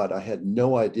my God, I had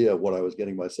no idea what I was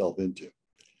getting myself into,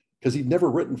 because he'd never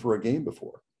written for a game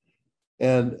before.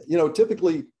 And, you know,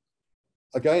 typically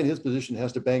a guy in his position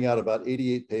has to bang out about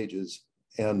 88 pages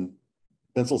and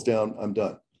pencils down, I'm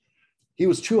done. He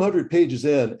was 200 pages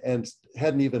in and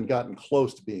hadn't even gotten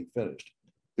close to being finished,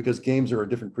 because games are a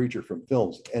different creature from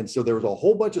films. And so there was a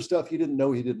whole bunch of stuff he didn't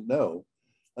know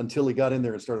until he got in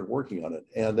there and started working on it.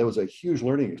 And that was a huge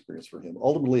learning experience for him.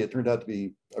 Ultimately, it turned out to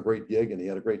be a great gig and he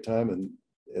had a great time and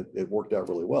it worked out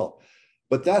really well.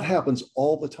 But that happens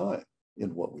all the time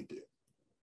in what we do.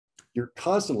 You're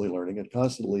constantly learning and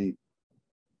constantly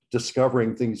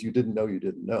discovering things you didn't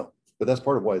know. But that's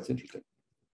part of why it's interesting.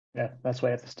 Yeah, that's why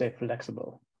you have to stay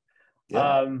flexible.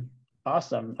 Yeah.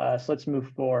 Awesome. So let's move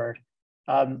forward.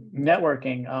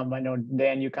 Networking. I know,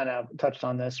 Dan, you kind of touched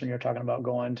on this when you were talking about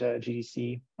going to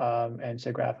GDC and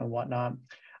SIGGRAPH and whatnot,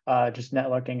 just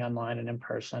networking online and in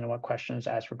person and what questions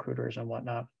to ask recruiters and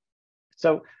whatnot.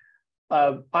 So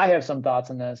I have some thoughts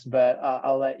on this, but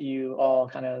I'll let you all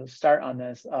kind of start on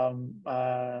this.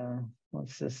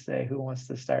 Let's just say, who wants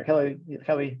to start? Kelly,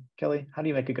 how do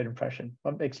you make a good impression?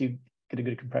 What makes you get a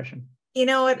good impression? You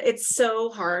know what? It's so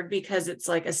hard because it's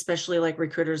like, especially like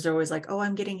recruiters, they're always like, oh,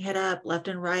 I'm getting hit up left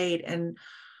and right. And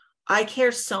I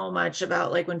care so much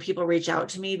about like when people reach out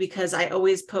to me, because I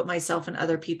always put myself in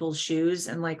other people's shoes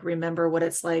and like remember what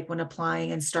it's like when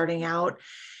applying and starting out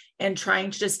and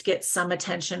trying to just get some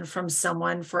attention from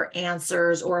someone for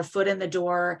answers or a foot in the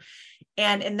door.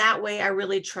 And in that way, I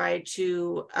really try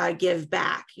to give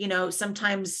back. You know,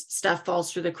 sometimes stuff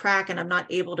falls through the crack and I'm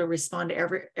not able to respond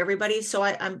to everybody. So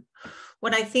I'm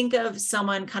when I think of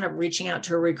someone kind of reaching out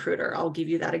to a recruiter, I'll give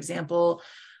you that example.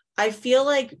 I feel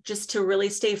like just to really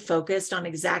stay focused on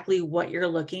exactly what you're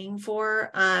looking for,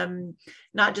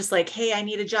 not just like, hey, I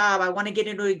need a job, I want to get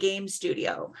into a game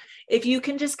studio. If you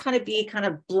can just kind of be kind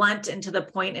of blunt and to the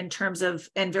point in terms of,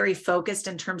 and very focused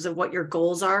in terms of what your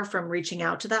goals are from reaching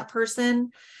out to that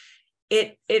person,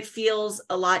 it feels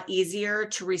a lot easier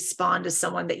to respond to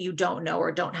someone that you don't know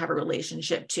or don't have a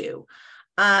relationship to.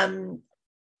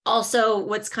 Also,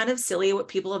 what's kind of silly, what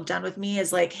people have done with me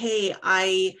is like, hey,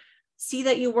 I see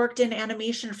that you worked in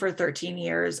animation for 13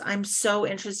 years. I'm so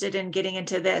interested in getting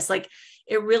into this. Like,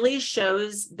 it really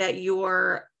shows that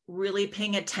you're really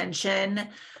paying attention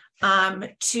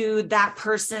to that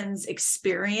person's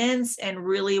experience and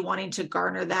really wanting to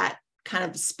garner that kind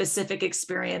of specific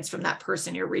experience from that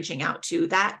person you're reaching out to.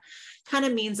 That kind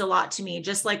of means a lot to me.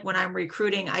 Just like when I'm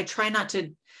recruiting, I try not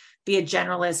to be a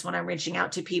generalist when I'm reaching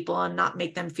out to people and not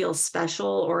make them feel special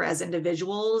or as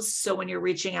individuals. So when you're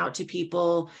reaching out to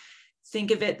people,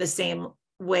 think of it the same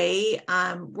way.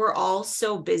 We're all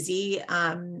so busy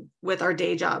with our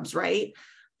day jobs, right?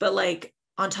 But like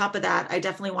on top of that, I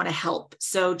definitely want to help.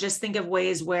 So just think of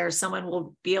ways where someone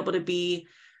will be able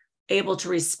to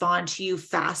respond to you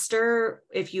faster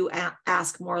if you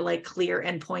ask more like clear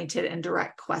and pointed and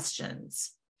direct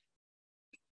questions.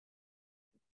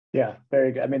 Yeah,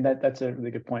 very good. I mean, that's a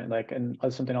really good point. Like, and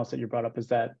something else that you brought up is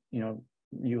that, you know,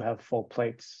 you have full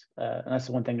plates. And that's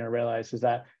the one thing to realize is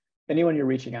that anyone you're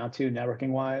reaching out to networking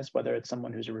wise, whether it's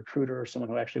someone who's a recruiter or someone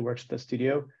who actually works at the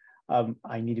studio,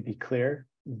 I need to be clear,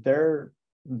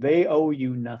 they owe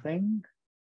you nothing.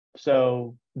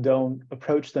 So don't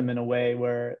approach them in a way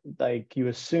where like you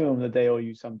assume that they owe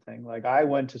you something. Like, I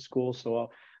went to school,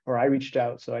 or I reached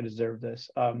out, so I deserve this.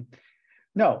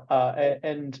 No,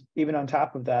 and even on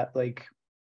top of that, like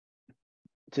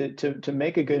to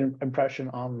make a good impression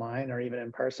online or even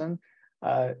in person,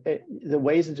 the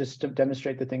ways to just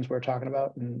demonstrate the things we're talking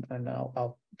about, and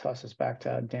I'll toss this back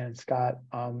to Dan and Scott,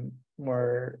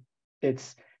 where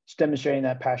it's just demonstrating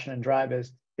that passion and drive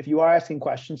is if you are asking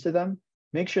questions to them,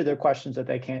 make sure they're questions that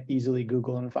they can't easily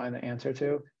Google and find the answer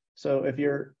to. So if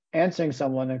you're answering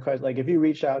someone, like if you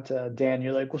reach out to Dan,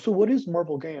 you're like, well, so what is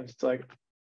Marvel Games? It's like,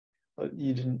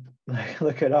 you didn't like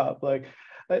look it up. Like,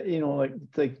 you know,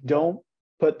 like don't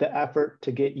put the effort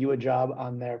to get you a job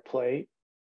on their plate.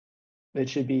 It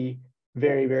should be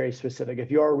very, very specific.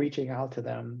 If you're reaching out to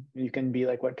them, you can be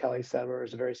like what Kelly said, where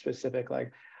it's very specific.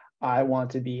 Like, I want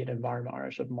to be an environment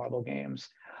artist of Marvel Games.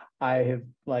 I have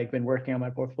like been working on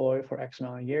my portfolio for X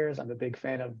amount of years. I'm a big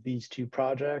fan of these two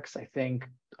projects. I think,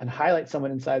 and highlight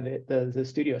someone inside the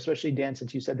studio, especially Dan,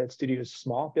 since you said that studio is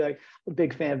small. Be like, I'm a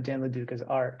big fan of Dan LaDuca's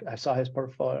art. I saw his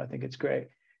portfolio. I think it's great.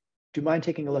 Do you mind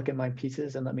taking a look at my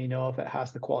pieces and let me know if it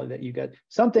has the quality that you get?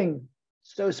 Something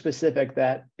so specific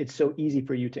that it's so easy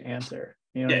for you to answer.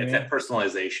 You know, it's that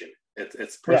personalization.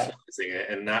 It's personalizing it,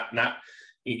 and not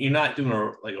you're not doing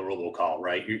a robocall,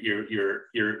 right?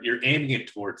 You're aiming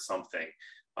it towards something.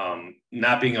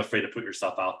 Not being afraid to put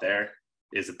yourself out there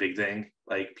is a big thing.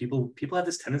 Like people have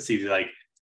this tendency to, like,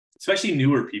 especially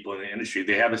newer people in the industry,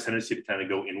 they have this tendency to kind of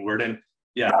go inward. And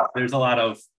yeah, there's a lot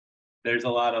of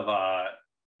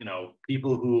you know,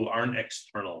 people who aren't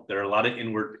external. There are a lot of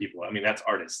inward people. I mean, that's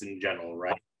artists in general,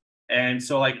 right? And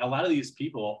so like a lot of these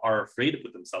people are afraid to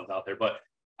put themselves out there. But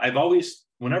I've always,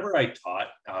 whenever I taught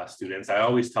students, I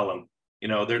always tell them, you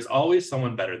know, there's always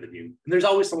someone better than you, and there's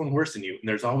always someone worse than you, and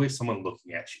there's always someone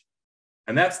looking at you.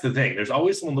 And that's the thing. There's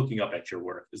always someone looking up at your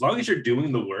work. As long as you're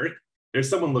doing the work, there's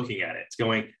someone looking at it. It's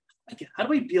going, how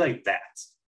do I be like that?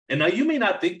 And now you may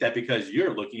not think that because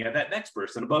you're looking at that next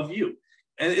person above you.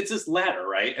 And it's this ladder,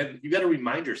 right? And you got to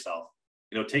remind yourself,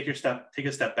 you know, take a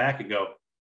step back and go,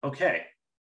 okay,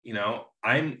 you know,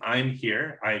 I'm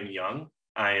here, I'm young,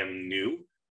 I am new,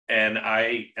 and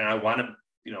I want to,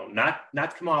 you know,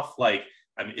 not come off like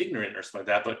I'm ignorant or something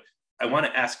like that, but I want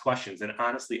to ask questions and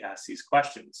honestly ask these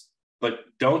questions. But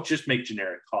don't just make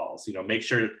generic calls. You know, make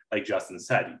sure, like Justin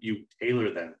said, you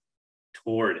tailor them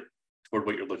toward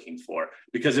what you're looking for.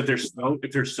 Because if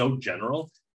they're so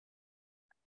general,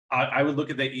 I would look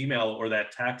at that email or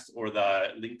that text or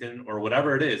the LinkedIn or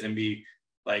whatever it is and be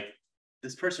like,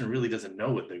 this person really doesn't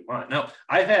know what they want. Now,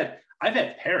 I've I've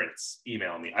had parents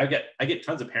email me. I get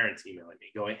tons of parents emailing me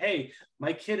going, hey,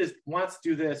 my kid wants to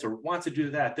do this or wants to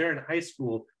do that. They're in high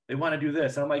school. They want to do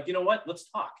this. And I'm like, you know what? Let's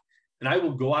talk. And I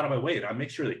will go out of my way and I'll make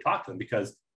sure they talk to them,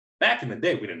 because back in the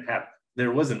day, we didn't have,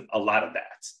 there wasn't a lot of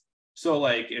that. So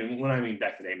like, and when I mean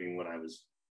back in the day, I mean when I was,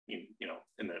 in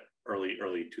the early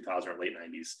 2000s or late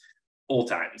 90s, old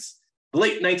times, the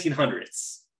late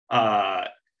 1900s. So AOL.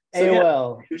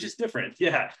 yeah, it was just different.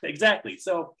 Yeah, exactly.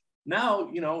 So now,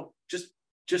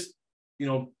 just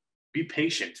be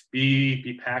patient,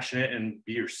 be passionate, and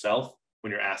be yourself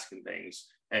when you're asking things,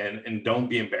 and don't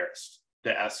be embarrassed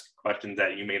to ask questions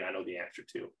that you may not know the answer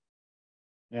to.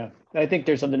 Yeah, I think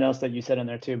there's something else that you said in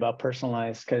there too about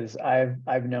personalized, because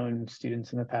I've known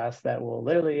students in the past that will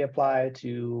literally apply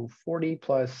to 40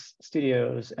 plus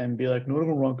studios and be like,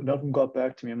 nothing got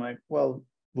back to me. I'm like, well,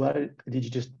 what did you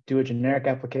just do a generic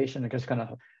application and just kind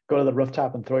of go to the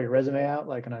rooftop and throw your resume out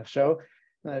like on a show?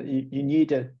 You need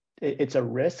to, it's a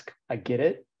risk. I get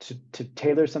it, to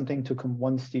tailor something to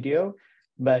one studio,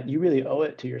 but you really owe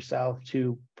it to yourself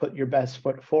to put your best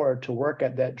foot forward to work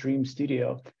at that dream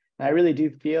studio. And I really do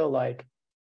feel like,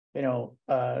 a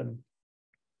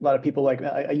lot of people, like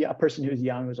a person who's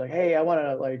young who's like, hey, I want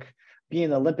to like be in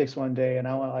the Olympics one day, and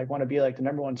I want to be like the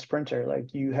 #1 sprinter.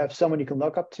 Like, you have someone you can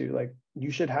look up to. Like,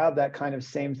 you should have that kind of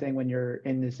same thing when you're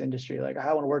in this industry. Like,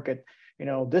 I want to work at,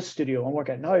 this studio. I want to work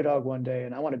at Naughty Dog one day,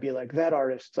 and I want to be like that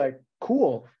artist. It's like,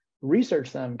 cool.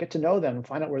 Research them, get to know them,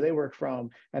 find out where they work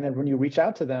from. And then when you reach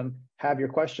out to them, have your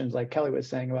questions, like Kelly was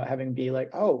saying about having be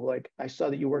like, oh, like, I saw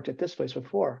that you worked at this place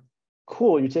before.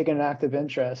 Cool. You're taking an active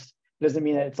interest. It doesn't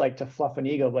mean that it's like to fluff an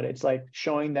ego, but it's like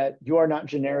showing that you are not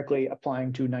generically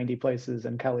applying to 90 places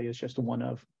and Kelly is just one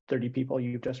of 30 people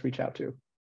you've just reached out to.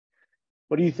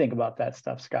 What do you think about that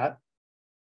stuff, Scott?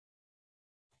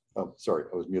 Oh, sorry,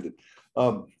 I was muted.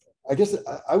 I guess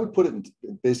I would put it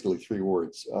in basically 3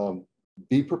 words.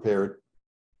 Be prepared,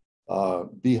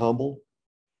 be humble,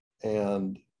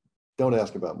 and don't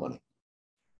ask about money.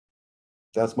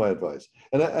 That's my advice.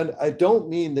 And I don't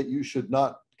mean that you should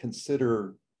not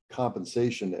consider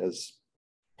compensation as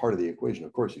part of the equation.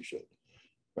 Of course you should,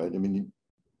 right? I mean, you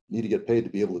need to get paid to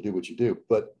be able to do what you do.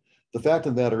 But the fact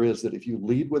of the matter is that if you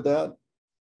lead with that,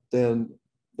 then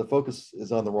the focus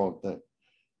is on the wrong thing.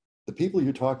 The people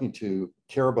you're talking to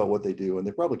care about what they do, and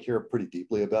they probably care pretty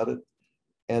deeply about it.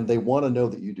 And they want to know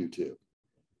that you do too.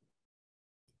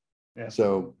 Yeah.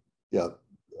 So yeah,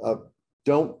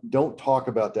 don't talk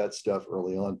about that stuff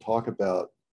early on. Talk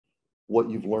about what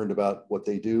you've learned about what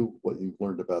they do, what you've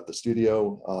learned about the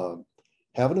studio.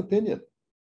 Have an opinion,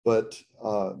 but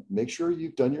make sure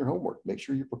you've done your homework. Make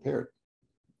sure you're prepared.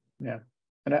 Yeah,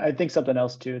 and I think something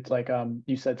else too. It's like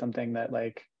you said something that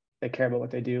like they care about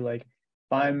what they do. Like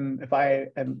if I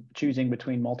am choosing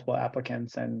between multiple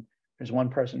applicants and there's one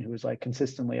person who is like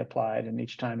consistently applied, and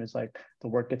each time is like the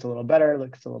work gets a little better,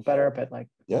 looks a little better, but like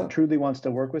truly wants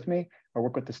to work with me or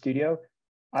work with the studio,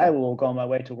 I will go on my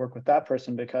way to work with that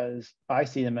person because I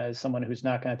see them as someone who's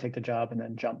not going to take the job and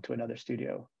then jump to another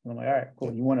studio. And I'm like, all right,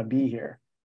 cool, you want to be here.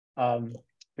 But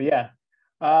yeah,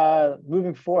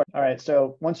 moving forward. All right,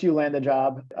 so once you land the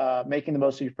job, making the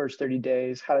most of your first 30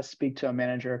 days, how to speak to a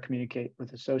manager, communicate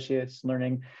with associates,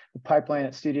 learning the pipeline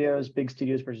at studios, big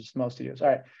studios versus small studios. All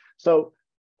right. So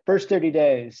first 30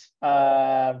 days,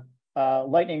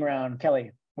 lightning round.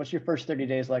 Kelly, what's your first 30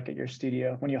 days like at your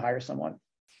studio when you hire someone?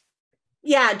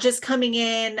 Yeah, just coming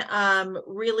in,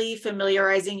 really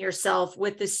familiarizing yourself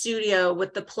with the studio,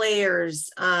 with the players,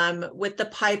 with the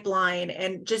pipeline,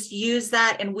 and just use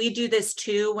that. And we do this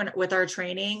too with our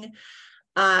training.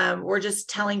 We're just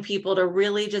telling people to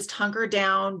really just hunker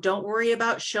down. Don't worry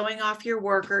about showing off your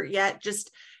work yet. Just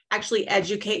actually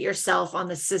educate yourself on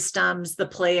the systems, the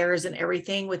players, and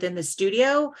everything within the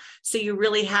studio. So you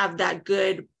really have that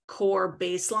good core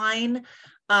baseline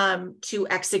to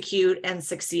execute and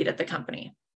succeed at the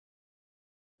company.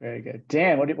 Very good.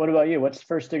 Dan, what about you? What's the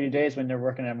first 30 days when they're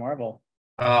working at Marvel?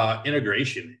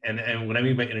 Integration. And what I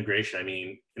mean by integration, I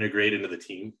mean integrate into the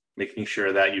team, making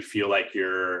sure that you feel like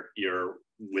you're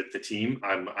with the team.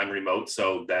 I'm remote,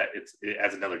 so that it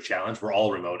adds another challenge. We're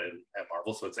all remote at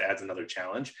Marvel, so it adds another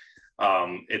challenge.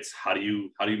 It's how do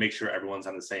you make sure everyone's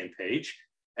on the same page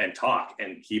and talk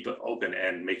and keep it open,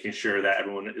 and making sure that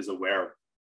everyone is aware of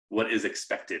what is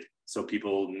expected, so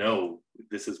people know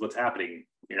this is what's happening.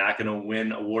 You're not going to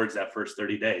win awards that first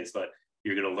 30 days, but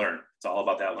you're going to learn. It's all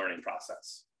about that learning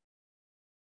process.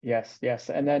 Yes.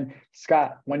 And then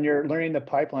Scott, when you're learning the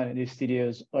pipeline at these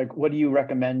studios, like what do you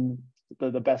recommend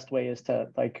the best way is to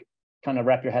like kind of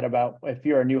wrap your head about if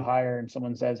you're a new hire and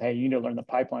someone says, hey, you need to learn the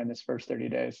pipeline this first 30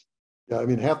 days? Yeah, I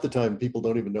mean, half the time people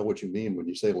don't even know what you mean when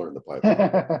you say learn the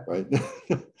pipeline, right?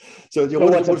 So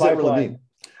what does that really mean?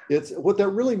 It's what that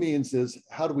really means is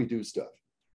how do we do stuff,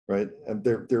 right? And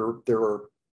there are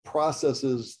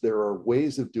processes, there are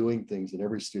ways of doing things in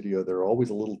every studio. They're always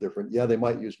a little different. Yeah, they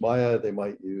might use Maya, they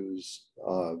might use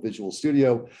Visual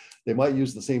Studio, they might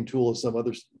use the same tool as some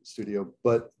other studio,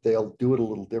 but they'll do it a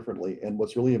little differently. And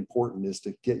what's really important is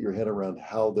to get your head around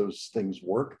how those things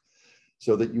work,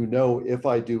 so that you know, if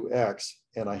I do X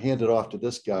and I hand it off to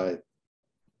this guy,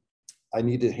 I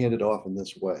need to hand it off in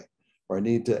this way, or I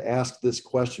need to ask this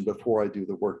question before I do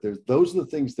the work. Those are the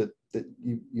things that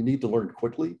you need to learn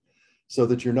quickly, so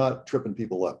that you're not tripping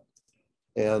people up.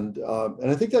 And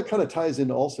I think that kind of ties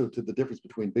in also to the difference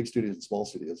between big studios and small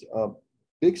studios.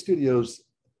 Big studios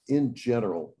in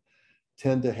general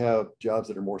tend to have jobs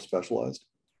that are more specialized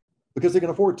because they can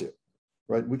afford to.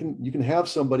 Right? You can have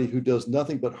somebody who does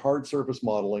nothing but hard surface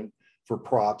modeling for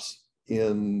props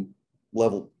in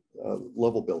level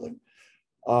building.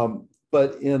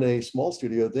 But in a small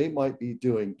studio, they might be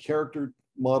doing character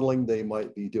modeling, they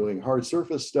might be doing hard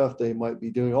surface stuff, they might be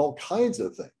doing all kinds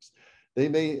of things. They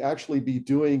may actually be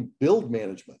doing build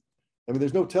management. I mean,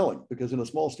 there's no telling, because in a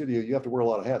small studio, you have to wear a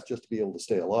lot of hats just to be able to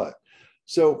stay alive.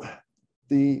 So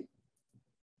the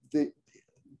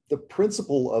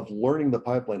principle of learning the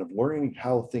pipeline, of learning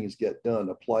how things get done,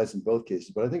 applies in both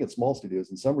cases. But I think in small studios,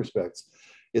 in some respects,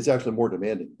 it's actually more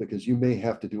demanding, because you may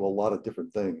have to do a lot of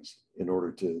different things in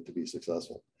order to be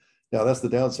successful. Now, that's the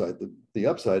downside. The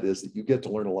upside is that you get to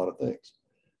learn a lot of things.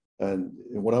 And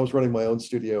when I was running my own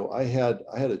studio, I had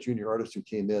a junior artist who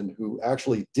came in who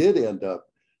actually did end up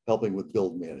helping with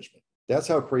build management. That's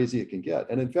how crazy it can get.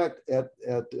 And in fact, at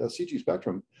CG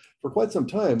Spectrum, for quite some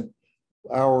time,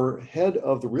 our head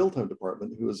of the real-time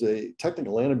department, who is a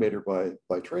technical animator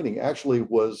by training, actually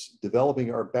was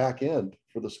developing our back end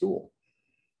for the school.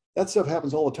 That stuff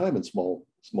happens all the time in small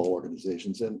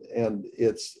organizations, and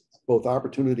it's both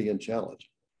opportunity and challenge.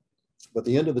 But at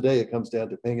the end of the day, it comes down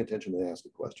to paying attention and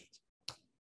asking questions.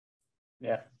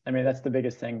 Yeah, I mean, that's the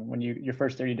biggest thing when your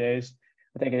first 30 days.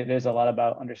 I think it is a lot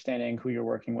about understanding who you're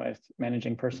working with,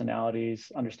 managing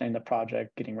personalities, understanding the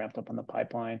project, getting ramped up on the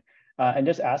pipeline. And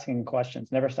just asking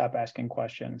questions. Never stop asking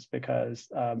questions, because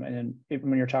and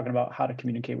when you're talking about how to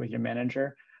communicate with your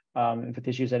manager, if it's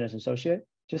issues as an associate,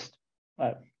 just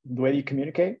the way you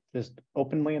communicate, just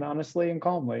openly and honestly and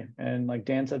calmly. And like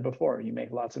Dan said before, you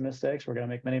make lots of mistakes. We're going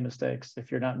to make many mistakes.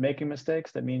 If you're not making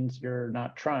mistakes, that means you're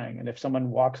not trying. And if someone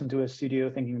walks into a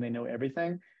studio thinking they know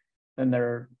everything, then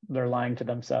they're lying to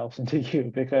themselves and to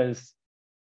you, because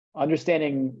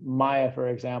understanding Maya, for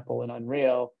example, in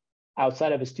Unreal,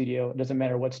 outside of a studio, it doesn't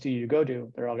matter what studio you go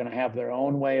to, they're all going to have their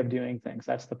own way of doing things.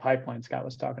 That's the pipeline Scott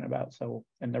was talking about. So,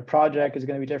 and their project is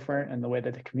going to be different, and the way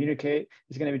that they communicate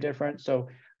is going to be different. So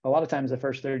a lot of times the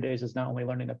first 30 days is not only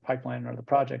learning the pipeline or the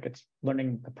project, it's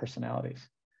learning the personalities.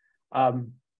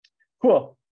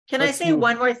 Cool. Can I say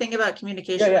one more thing about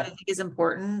communication that I think is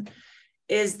important,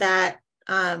 is that,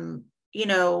 you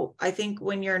know, I think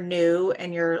when you're new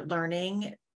and you're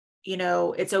learning, you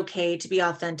know, it's okay to be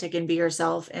authentic and be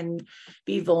yourself and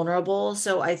be vulnerable.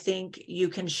 So I think you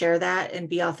can share that and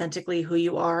be authentically who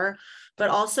you are. But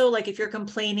also, like, if you're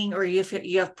complaining or if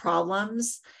you have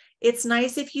problems, it's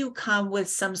nice if you come with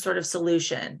some sort of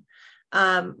solution.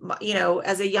 You know,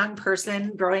 as a young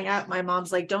person growing up, my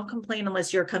mom's like, don't complain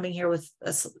unless you're coming here with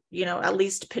a, you know, at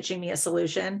least pitching me a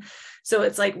solution. So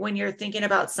it's like, when you're thinking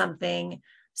about something,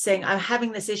 saying, I'm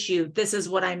having this issue, this is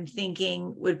what I'm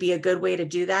thinking would be a good way to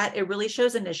do that. It really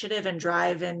shows initiative and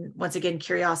drive. And once again,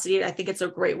 curiosity. I think it's a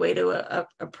great way to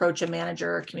approach a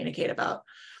manager or communicate about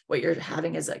what you're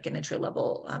having as like an entry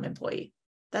level employee.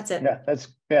 That's it. Yeah,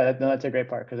 that's a great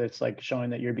part, because it's like showing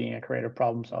that you're being a creative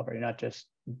problem solver. You're not just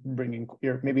bringing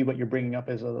maybe what you're bringing up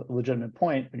is a legitimate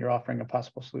point, but you're offering a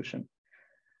possible solution.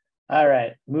 All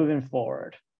right, moving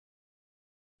forward.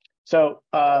 So,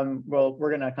 well, we're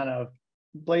going to kind of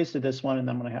blaze to this one, and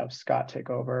then I'm going to have Scott take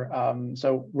over.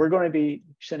 So we're going to be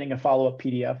sending a follow-up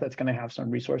PDF that's going to have some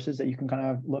resources that you can kind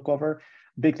of look over.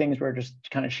 Big things we're just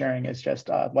kind of sharing is just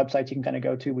websites you can kind of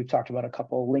go to. We've talked about a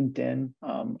couple: LinkedIn,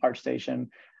 ArtStation,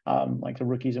 like the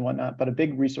rookies and whatnot. But a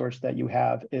big resource that you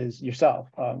have is yourself.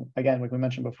 Again, like we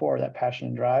mentioned before, that passion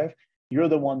and drive. You're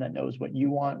the one that knows what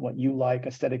you want, what you like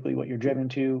aesthetically, what you're driven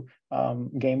to,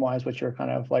 game-wise, what you're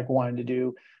kind of like wanting to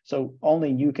do. So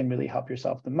only you can really help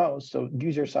yourself the most. So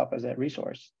use yourself as that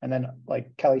resource. And then,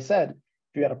 like Kelly said,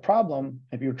 if you had a problem,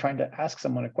 if you're trying to ask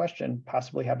someone a question,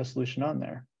 possibly have a solution on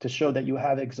there to show that you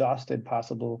have exhausted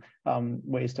possible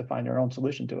ways to find your own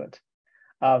solution to it.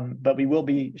 But we will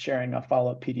be sharing a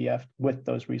follow-up PDF with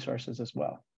those resources as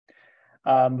well.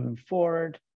 Moving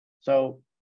forward. So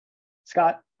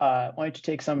Scott, why don't you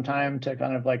take some time to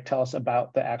kind of like tell us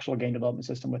about the actual game development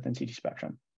system within CT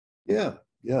Spectrum? Yeah.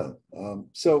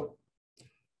 So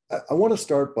I want to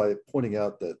start by pointing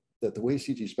out that the way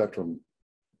CT Spectrum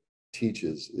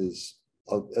teaches is,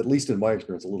 at least in my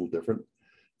experience, a little different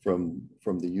from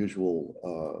the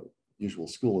usual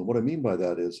school. And what I mean by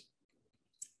that is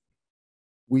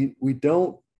we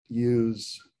don't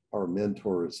use our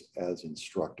mentors as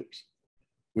instructors.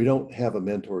 We don't have a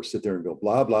mentor sit there and go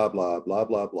blah, blah, blah, blah,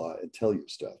 blah, blah, and tell you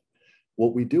stuff.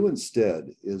 What we do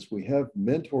instead is we have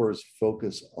mentors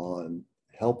focus on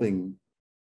helping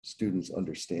students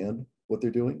understand what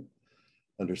they're doing,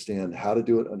 understand how to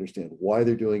do it, understand why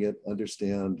they're doing it,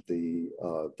 understand the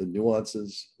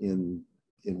nuances in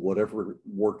whatever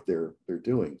work they're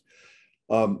doing.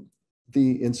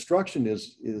 The instruction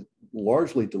is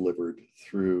largely delivered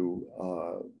through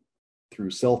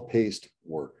self-paced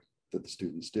work that the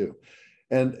students do.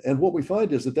 And what we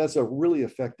find is that that's a really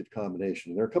effective combination.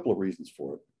 And there are a couple of reasons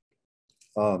for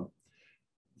it.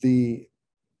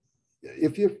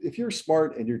 If you're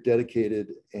smart and you're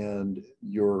dedicated and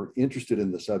you're interested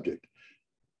in the subject,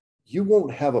 you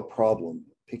won't have a problem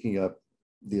picking up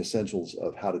the essentials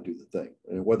of how to do the thing.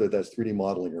 And whether that's 3D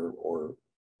modeling or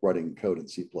writing code in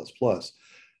C++,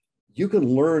 you can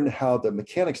learn how the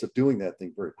mechanics of doing that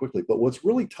thing very quickly. But what's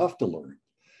really tough to learn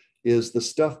is the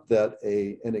stuff that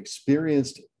an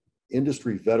experienced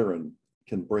industry veteran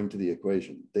can bring to the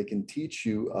equation. They can teach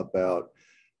you about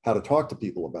how to talk to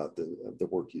people about the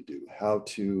work you do, how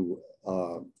to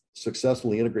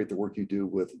successfully integrate the work you do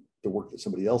with the work that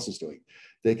somebody else is doing.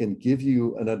 They can give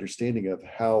you an understanding of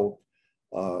how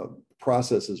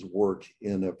processes work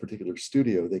in a particular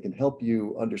studio. They can help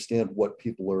you understand what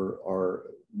people are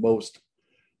most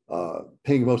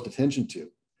paying most attention to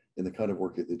in the kind of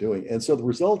work that they're doing. And so the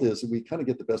result is that we kind of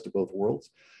get the best of both worlds,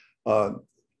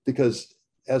 because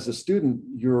as a student,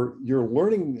 you're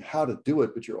learning how to do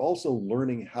it, but you're also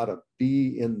learning how to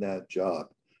be in that job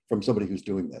from somebody who's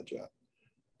doing that job.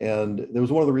 And there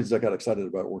was one of the reasons I got excited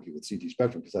about working with CT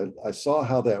Spectrum, because I saw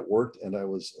how that worked and I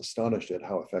was astonished at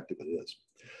how effective it is.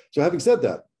 So having said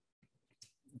that,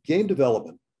 game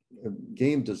development,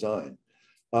 game design,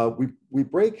 we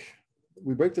break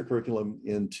the curriculum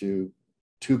into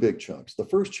two big chunks. The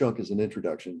first chunk is an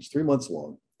introduction. It's 3 months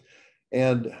long.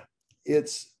 And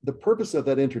the purpose of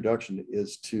that introduction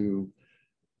is to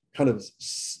kind of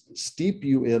steep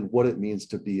you in what it means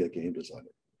to be a game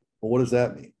designer. Well, what does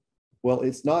that mean? Well,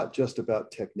 it's not just about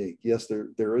technique. Yes,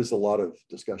 there is a lot of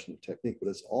discussion of technique, but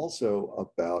it's also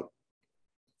about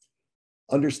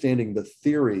understanding the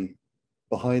theory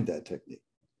behind that technique.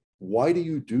 Why do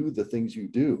you do the things you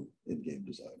do in game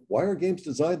design? Why are games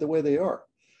designed the way they are?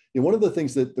 You know, one of the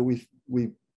things that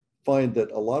we find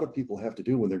that a lot of people have to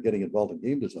do when they're getting involved in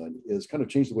game design is kind of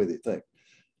change the way they think.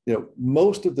 You know,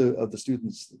 most of the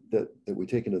students that we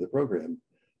take into the program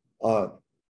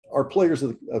are players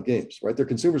of games, right? They're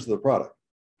consumers of the product.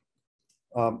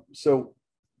 So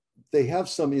they have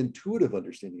some intuitive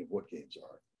understanding of what games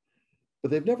are,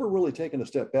 but they've never really taken a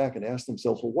step back and asked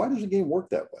themselves, well, why does a game work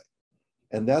that way?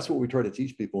 And that's what we try to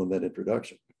teach people in that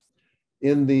introduction.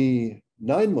 In the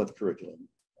 9-month curriculum,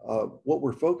 what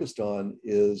we're focused on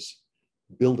is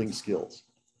building skills.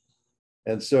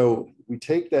 And so we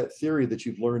take that theory that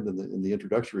you've learned in the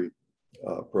introductory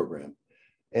program,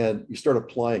 and you start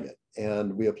applying it.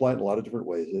 And we apply it in a lot of different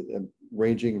ways,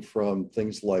 ranging from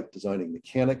things like designing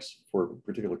mechanics for a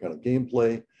particular kind of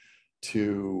gameplay,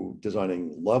 to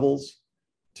designing levels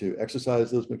to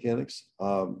exercise those mechanics.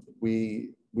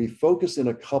 We focus in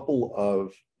a couple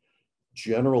of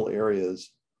general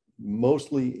areas,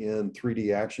 mostly in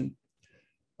 3D action,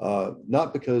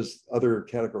 not because other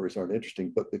categories aren't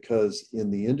interesting, but because in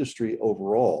the industry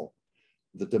overall,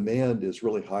 the demand is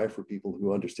really high for people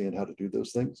who understand how to do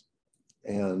those things.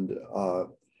 And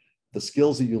the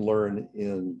skills that you learn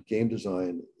in game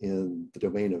design in the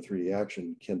domain of 3D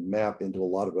action can map into a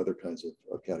lot of other kinds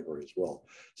of categories as well.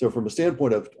 So from a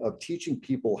standpoint of teaching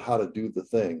people how to do the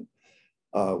thing,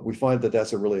 we find that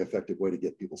that's a really effective way to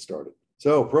get people started.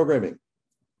 So programming,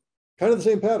 kind of the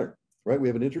same pattern, right? We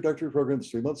have an introductory program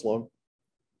that's 3 months long.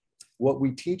 What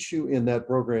we teach you in that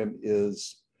program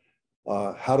is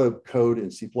how to code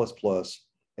in C++,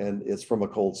 and it's from a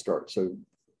cold start. So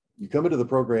you come into the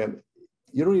program,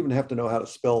 you don't even have to know how to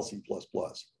spell C++.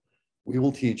 We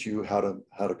will teach you how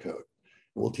to code.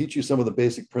 We'll teach you some of the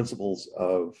basic principles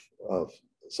of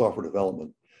software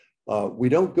development. We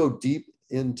don't go deep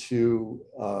into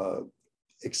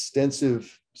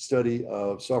extensive study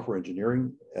of software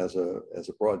engineering as a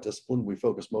broad discipline. We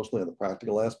focus mostly on the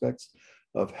practical aspects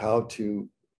of how to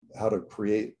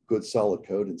create good solid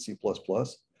code in C++.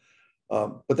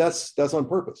 But that's on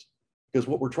purpose, because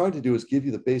what we're trying to do is give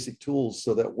you the basic tools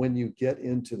so that when you get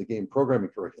into the game programming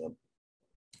curriculum,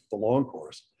 the long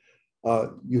course,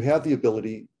 you have the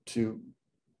ability to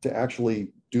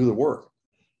actually do the work.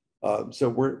 So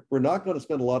we're not going to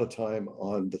spend a lot of time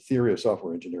on the theory of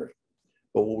software engineering,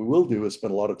 but what we will do is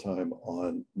spend a lot of time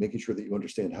on making sure that you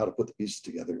understand how to put the pieces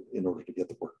together in order to get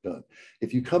the work done.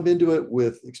 If you come into it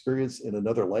with experience in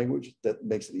another language, that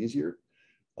makes it easier.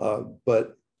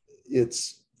 But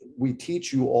we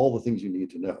teach you all the things you need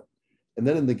to know. And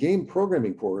then in the game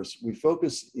programming course, we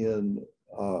focus in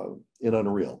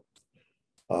Unreal.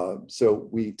 So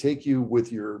we take you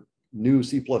with your new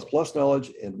C++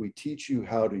 knowledge, and we teach you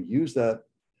how to use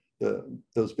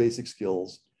those basic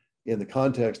skills in the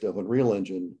context of Unreal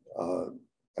Engine,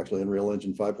 actually Unreal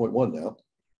Engine 5.1 now,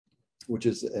 which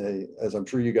is, as I'm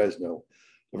sure you guys know,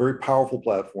 a very powerful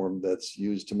platform that's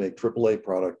used to make AAA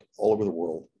product all over the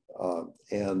world.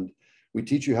 And we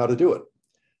teach you how to do it.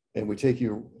 And we take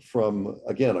you from,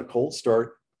 again, a cold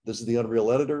start, this is the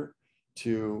Unreal Editor,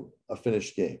 to a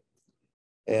finished game.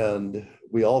 And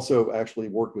we also actually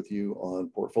work with you on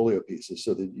portfolio pieces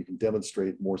so that you can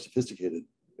demonstrate more sophisticated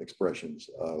expressions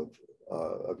of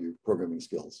your programming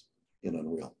skills in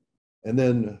Unreal. And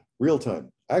then real time.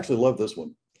 I actually love this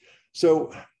one.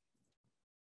 So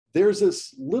there's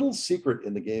this little secret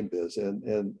in the game biz,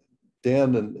 and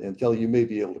Dan and Kelly, you may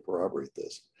be able to corroborate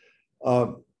this.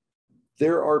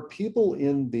 There are people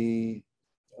in the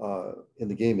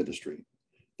game industry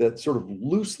that sort of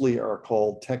loosely are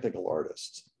called technical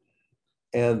artists.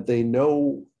 And they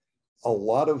know a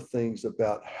lot of things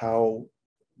about how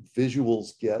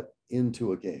visuals get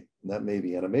into a game. And that may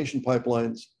be animation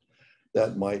pipelines,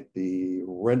 that might be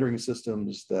rendering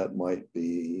systems, that might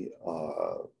be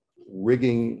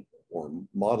rigging or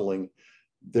modeling.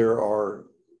 There are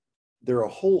a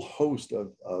whole host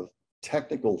of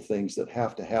technical things that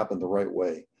have to happen the right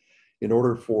way in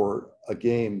order for a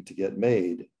game to get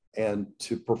made and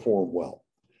to perform well.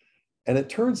 And it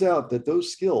turns out that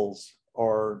those skills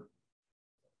are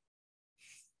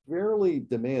fairly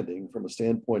demanding from a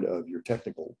standpoint of your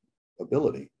technical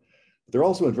ability. They're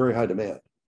also in very high demand.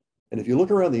 And if you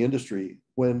look around the industry,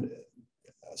 when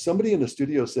somebody in a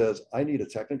studio says, I need a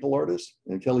technical artist,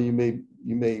 and Kelly, you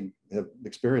may have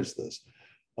experienced this,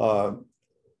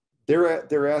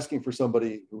 they're asking for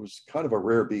somebody who's kind of a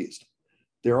rare beast.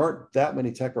 There aren't that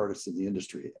many tech artists in the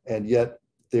industry, and yet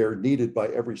they're needed by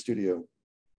every studio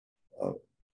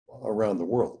around the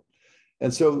world.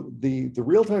 And so the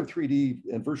real-time 3D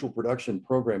and virtual production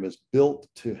program is built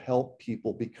to help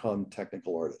people become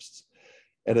technical artists.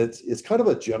 And it's kind of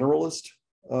a generalist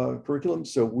curriculum.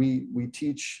 So we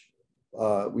teach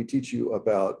you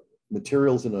about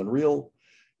materials in Unreal.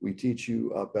 We teach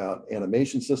you about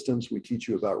animation systems. We teach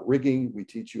you about rigging. We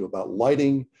teach you about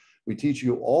lighting. We teach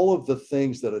you all of the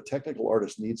things that a technical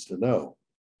artist needs to know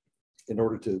in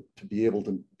order to be able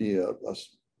to be a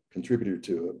contributor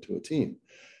to a team.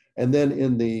 And then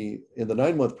in the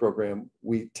 9-month program,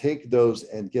 we take those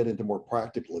and get into more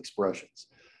practical expressions.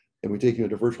 And we take you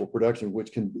into virtual production,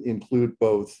 which can include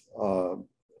both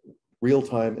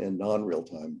real-time and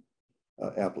non-real-time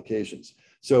applications.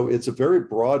 So it's a very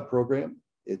broad program.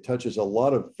 It touches a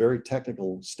lot of very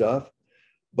technical stuff.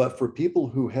 But for people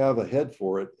who have a head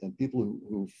for it and people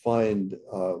who find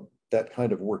that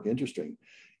kind of work interesting,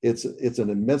 it's an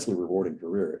immensely rewarding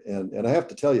career. And I have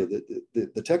to tell you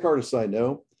that the tech artists I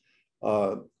know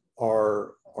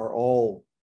are all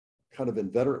kind of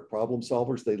inveterate problem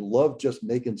solvers. They love just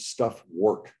making stuff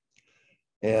work.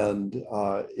 And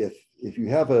if you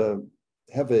have a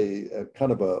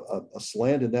kind of a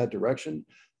slant in that direction,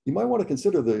 you might want to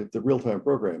consider the real-time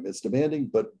program. It's demanding,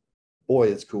 but boy,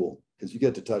 it's cool because you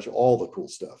get to touch all the cool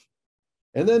stuff.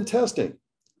 And then testing.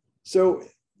 So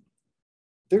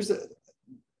there's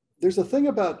a thing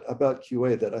about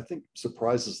QA that I think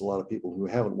surprises a lot of people who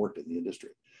haven't worked in the industry.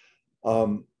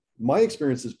 My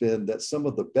experience has been that some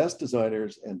of the best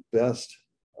designers and best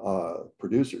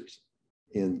producers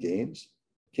in games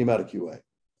came out of QA.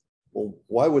 Well,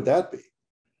 why would that be?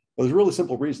 Well, there's a really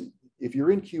simple reason. If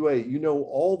you're in QA, you know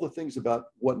all the things about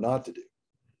what not to do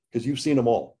because you've seen them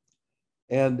all.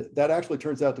 And that actually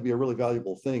turns out to be a really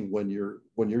valuable thing when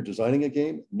you're designing a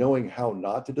game. Knowing how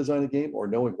not to design a game, or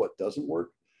knowing what doesn't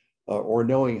work, or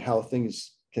knowing how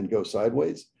things can go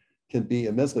sideways, can be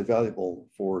immensely valuable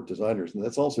for designers. And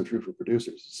that's also true for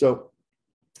producers. So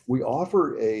we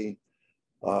offer a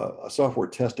software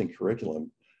testing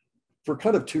curriculum for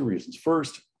kind of two reasons.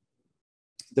 First,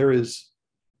 there's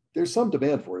some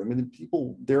demand for it. I mean,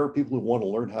 there are people who want to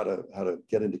learn how to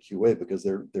get into QA because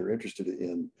they're interested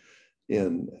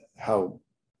in how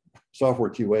software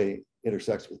QA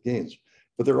intersects with games.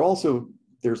 But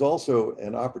there's also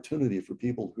an opportunity for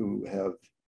people who have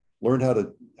learned how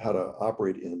to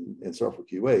operate in software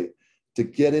QA to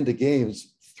get into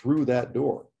games through that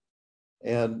door.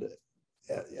 And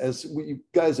as you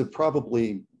guys have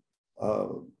probably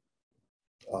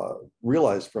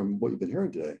realized from what you've been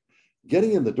hearing today,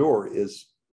 getting in the door is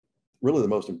really the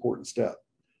most important step.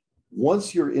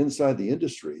 Once you're inside the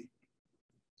industry,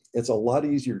 it's a lot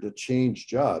easier to change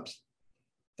jobs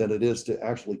than it is to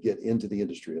actually get into the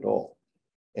industry at all.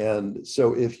 And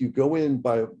so if you go in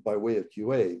by way of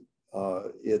QA,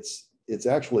 it's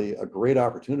actually a great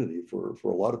opportunity for a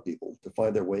lot of people to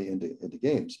find their way into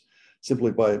games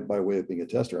simply by way of being a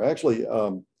tester. Actually,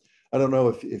 I don't know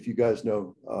if you guys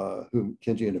know who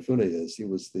Kenji Inafune is. He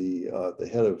was the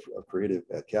head of creative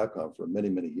at Capcom for many,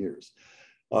 many years.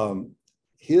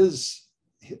 His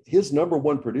number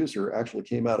one producer actually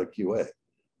came out of QA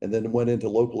and then went into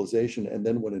localization and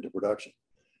then went into production.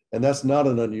 And that's not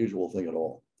an unusual thing at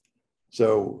all.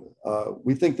 So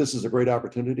we think this is a great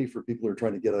opportunity for people who are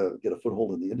trying to get a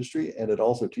foothold in the industry. And it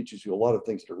also teaches you a lot of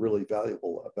things that are really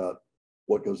valuable about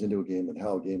what goes into a game and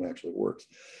how a game actually works.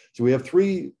 So we have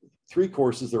three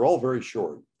courses. They're all very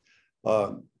short.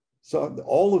 So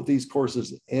all of these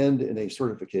courses end in a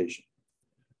certification.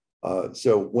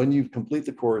 So when you complete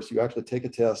the course, you actually take a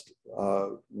test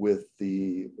with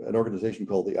an organization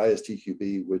called the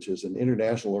ISTQB, which is an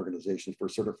international organization for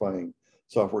certifying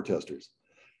software testers.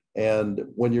 And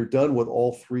when you're done with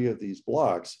all three of these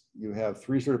blocks, you have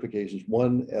three certifications,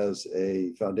 one as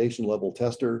a foundation level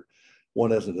tester,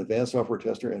 one as an advanced software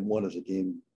tester, and one as a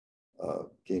game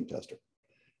tester.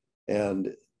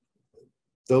 And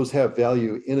those have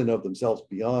value in and of themselves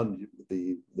beyond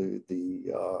the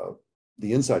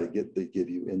insight they give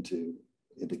you into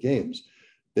games.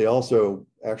 They also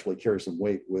actually carry some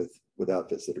weight with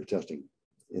outfits that are testing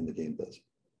in the game biz.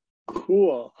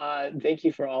 Cool. Thank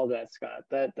you for all that, Scott.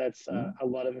 That's a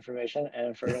lot of information.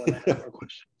 And for everyone that has more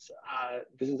questions,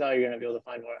 this is how you're going to be able to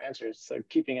find more answers. So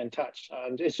keeping in touch.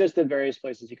 It's just the various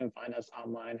places you can find us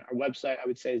online. Our website, I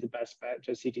would say, is the best bet,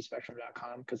 just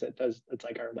ctspectrum.com, because it's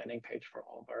like our landing page for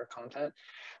all of our content.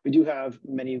 We do have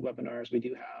many webinars. We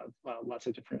do have lots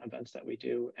of different events that we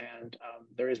do. And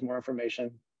there is more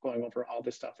information going over all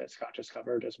the stuff that Scott just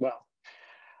covered as well.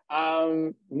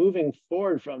 Moving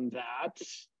forward from that,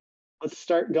 let's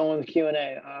start going with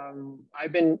Q&A.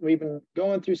 We've been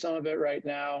going through some of it right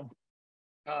now.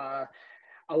 A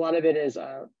lot of it is,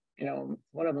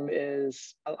 one of them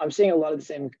is, I'm seeing a lot of the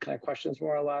same kind of questions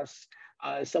more or less.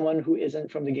 Someone who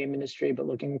isn't from the game industry, but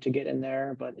looking to get in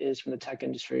there, but is from the tech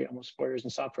industry, almost 4 years in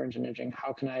software engineering.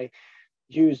 How can I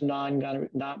use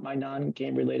not my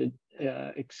non-game related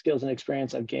skills and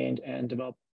experience I've gained and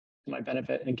develop my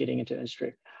benefit in getting into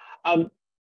industry?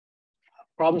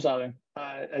 Problem solving,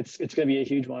 it's going to be a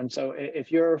huge one. So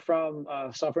if you're from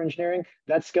software engineering,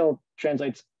 that skill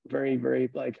translates very, very,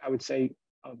 I would say,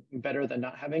 better than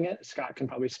not having it. Scott can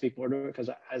probably speak more to it because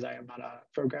as I am not a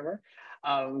programmer.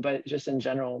 But just in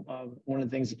general, one of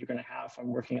the things that you're going to have from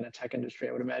working in a tech industry,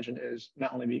 I would imagine, is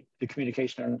not only the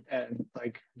communication and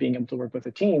being able to work with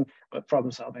a team, but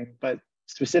problem solving. But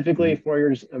specifically 4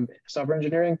 years of software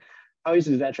engineering, how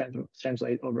easy does that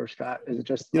translate over, Scott? Is it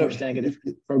just understanding a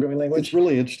different programming language? It's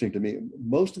really interesting to me.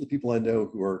 Most of the people I know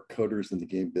who are coders in the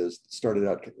game biz started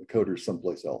out coders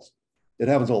someplace else. It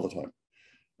happens all the time.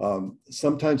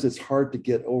 Sometimes it's hard to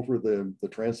get over the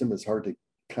transom. It's hard to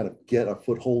kind of get a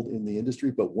foothold in the industry,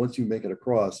 but once you make it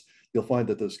across, you'll find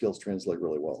that those skills translate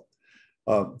really well.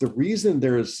 The reason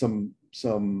there is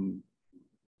some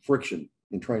friction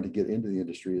in trying to get into the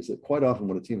industry is that quite often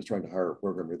when a team is trying to hire a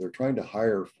programmer, they're trying to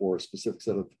hire for a specific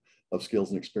set of skills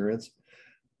and experience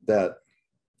that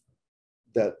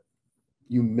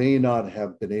you may not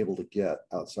have been able to get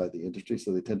outside the industry.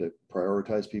 So they tend to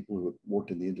prioritize people who have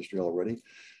worked in the industry already,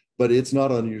 but it's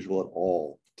not unusual at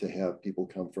all to have people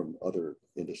come from other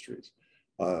industries.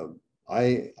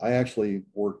 I actually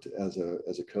worked as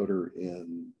a coder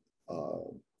in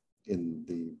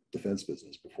the defense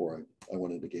business before I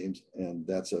went into games, and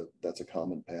that's a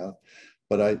common path.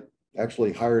 But I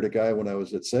actually hired a guy when I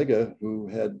was at Sega who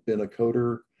had been a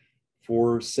coder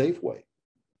for Safeway.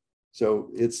 So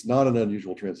it's not an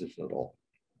unusual transition at all.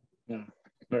 Yeah,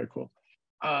 very cool.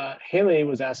 Haley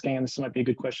was asking, and this might be a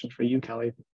good question for you,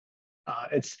 Kelly.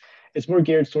 It's more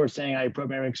geared towards saying I have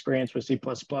programming experience with C++,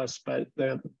 but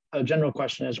a general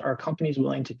question is, are companies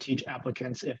willing to teach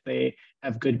applicants if they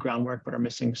have good groundwork but are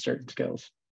missing certain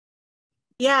skills?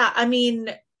 Yeah, I mean,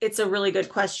 it's a really good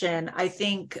question. I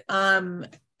think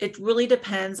it really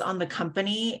depends on the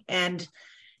company. And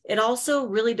It also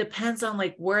really depends on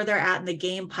like where they're at in the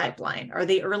game pipeline. Are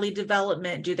they early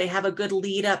development? Do they have a good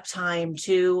lead up time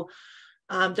to,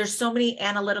 there's so many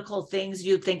analytical things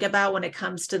you think about when it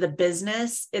comes to the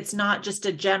business. It's not just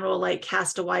a general like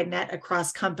cast a wide net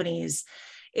across companies.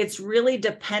 It's really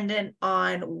dependent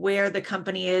on where the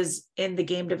company is in the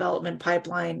game development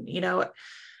pipeline. You know,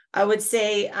 I would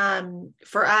say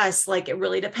for us, like it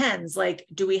really depends. Like,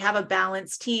 do we have a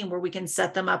balanced team where we can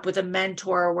set them up with a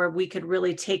mentor where we could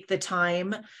really take the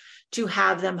time to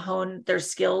have them hone their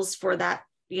skills for that,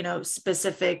 you know,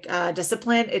 specific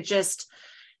discipline? It just,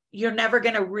 you're never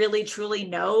going to really truly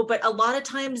know, but a lot of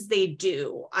times they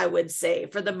do, I would say,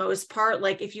 for the most part.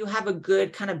 Like if you have a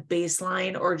good kind of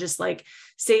baseline, or just like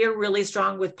say you're really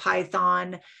strong with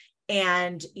Python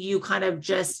and you kind of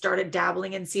just started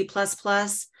dabbling in C++,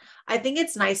 I think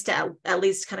it's nice to at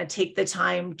least kind of take the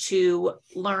time to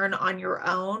learn on your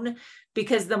own,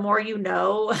 because the more you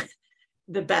know,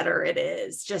 the better it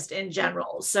is just in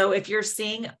general. So if you're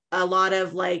seeing a lot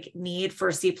of like need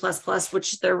for C++,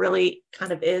 which there really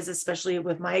kind of is, especially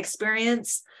with my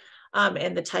experience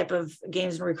and the type of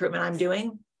games and recruitment I'm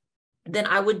doing, then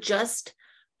I would just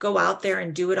go out there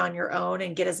and do it on your own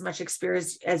and get as much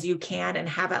experience as you can and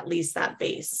have at least that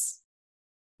base.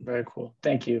 Very cool.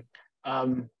 Thank you.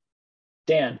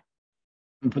 Dan,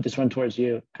 I'm gonna put this one towards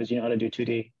you because you know how to do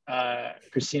 2D.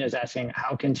 Christina's asking,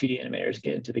 how can 2D animators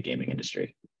get into the gaming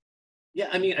industry? Yeah,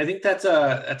 I mean, I think that's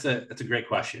a great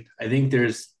question. I think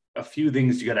there's a few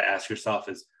things you got to ask yourself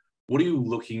is, what are you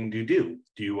looking to do?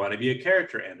 Do you want to be a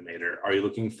character animator? Are you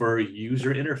looking for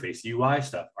user interface, UI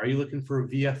stuff? Are you looking for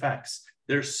VFX?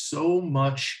 There's so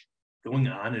much going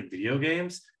on in video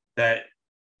games that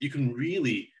you can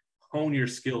really hone your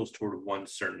skills toward one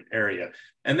certain area.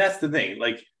 And that's the thing.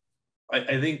 Like,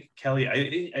 I think, Kelly,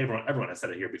 everyone has said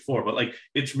it here before, but like,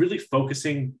 it's really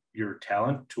focusing your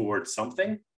talent towards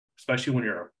something, especially when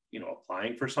you're, you know,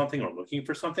 applying for something or looking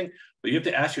for something. But you have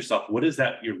to ask yourself, what is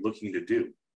that you're looking to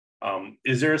do?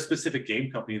 Is there a specific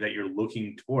game company that you're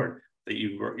looking toward that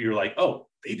you're like, oh,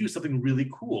 they do something really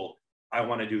cool, I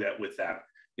want to do that with them?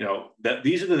 You know, that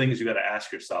these are the things you got to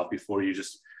ask yourself before you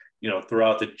just, you know, throw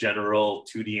out the general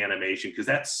 2D animation, because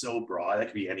that's so broad. That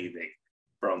could be anything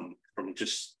from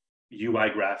just UI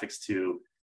graphics to,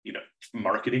 you know,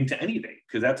 marketing to anything,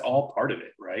 because that's all part of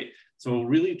it, right? So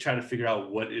really try to figure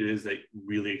out what it is that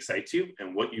really excites you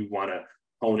and what you want to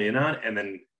hone in on, and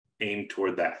then aim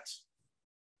toward that.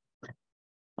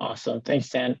 Awesome. Thanks,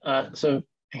 Dan. So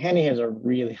Hanny has a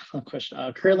really long question.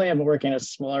 Currently, I'm working at a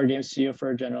smaller game studio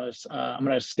for a generalist. I'm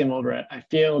going to skim over it. I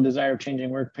feel a desire of changing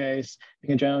work pace.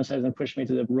 Being a generalist hasn't pushed me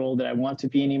to the role that I want to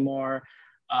be anymore.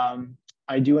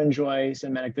 I do enjoy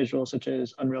cinematic visuals, such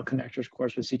as Unreal Connectors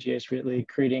course with CGA Streetly,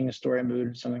 creating a story and mood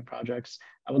in some projects.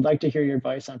 I would like to hear your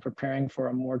advice on preparing for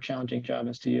a more challenging job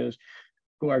in studios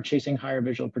who are chasing higher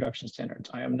visual production standards.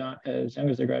 I am not as young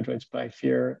as the graduates, but I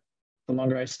fear the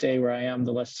longer I stay where I am,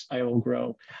 the less I will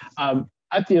grow.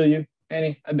 I feel you,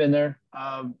 Annie. I've been there.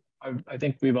 I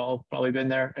think we've all probably been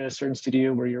there at a certain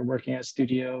studio where you're working at a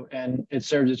studio and it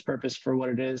serves its purpose for what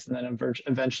it is. And then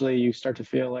eventually you start to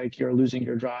feel like you're losing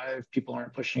your drive. People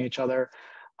aren't pushing each other.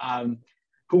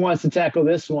 Who wants to tackle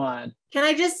this one? Can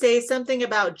I just say something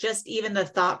about just even the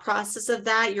thought process of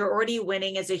that? You're already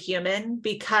winning as a human,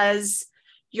 because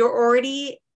you're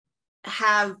already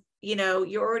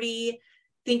you're already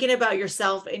thinking about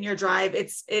yourself and your drive.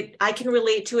 I can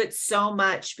relate to it so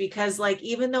much, because like,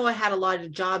 even though I had a lot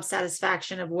of job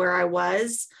satisfaction of where I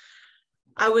was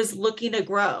looking to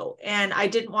grow, and I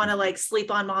didn't want to like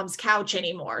sleep on mom's couch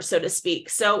anymore, so to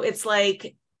speak. So it's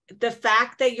like the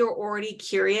fact that you're already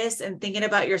curious and thinking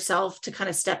about yourself to kind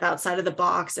of step outside of the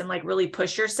box and like really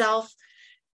push yourself,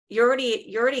 you're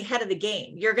already ahead of the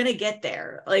game. You're going to get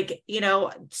there. Like, you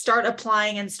know, start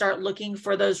applying and start looking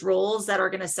for those roles that are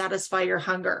going to satisfy your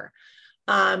hunger.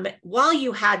 While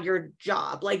you have your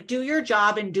job, like do your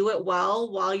job and do it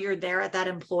well while you're there at that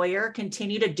employer.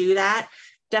 Continue to do that.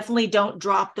 Definitely don't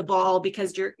drop the ball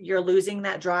because you're losing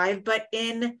that drive. But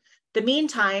in the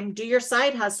meantime, do your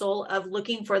side hustle of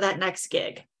looking for that next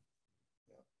gig.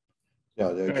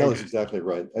 Yeah, Kelly's exactly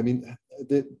right. I mean,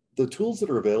 the tools that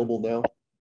are available now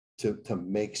to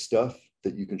make stuff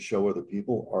that you can show other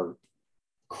people are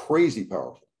crazy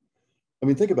powerful. I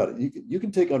mean, think about it. You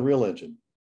can take Unreal Engine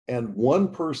and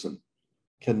one person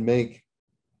can make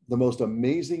the most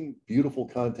amazing, beautiful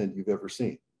content you've ever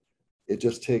seen. It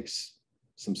just takes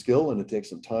some skill and it takes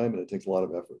some time and it takes a lot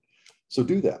of effort. So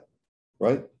do that,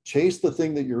 right? Chase the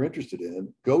thing that you're interested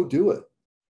in, go do it,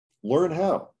 learn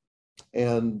how,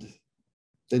 and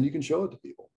then you can show it to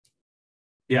people.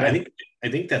 Yeah, I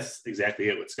think that's exactly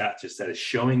it. What Scott just said is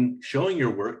showing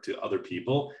your work to other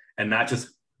people and not just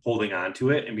holding on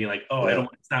to it and being like, oh,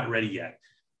 it's not ready yet.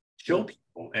 Show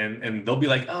people, and they'll be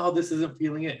like, oh, this isn't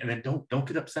feeling it. And then don't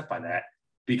get upset by that,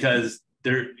 because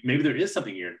maybe there is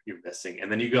something you're missing.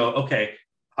 And then you go, okay,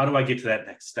 how do I get to that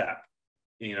next step?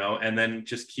 And then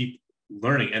just keep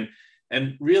learning.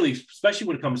 And really, especially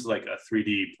when it comes to like a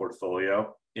 3D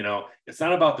portfolio, it's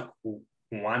not about the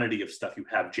quantity of stuff you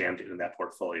have jammed into that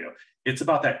portfolio. It's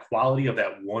about that quality of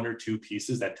that one or two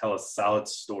pieces that tell a solid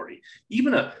story.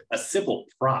 Even a simple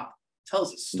prop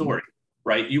tells a story,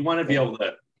 right? You want to be able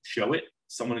to show it.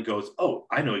 Someone goes, oh,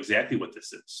 I know exactly what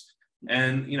this is.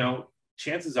 And,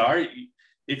 chances are,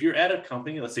 if you're at a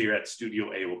company, let's say you're at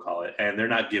Studio A, we'll call it, and they're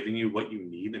not giving you what you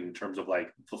need in terms of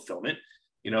like fulfillment,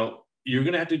 you're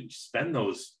going to have to spend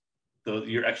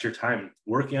your extra time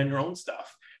working on your own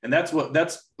stuff. And that's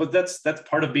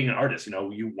part of being an artist.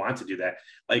 You want to do that.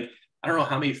 Like, I don't know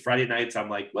how many Friday nights I'm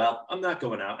like, well, I'm not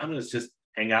going out. I'm going to just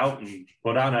hang out and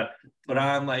put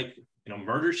on like,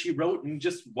 Murder, She Wrote, and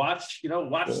just watch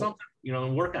something,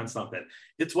 and work on something.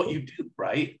 It's what you do,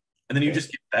 right? And then you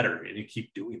just get better and you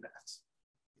keep doing that.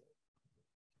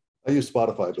 I use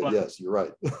Spotify, but yes, you're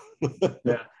right.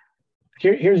 Yeah.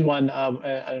 Here's one.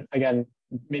 Again,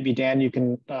 maybe Dan, you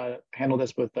can handle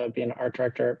this with being an art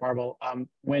director at Marvel.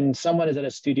 When someone is at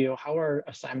a studio, how are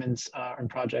assignments and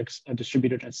projects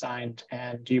distributed and assigned?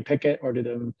 And do you pick it, or do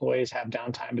the employees have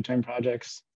downtime between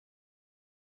projects?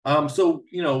 So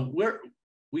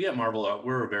we at Marvel,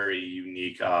 we're a very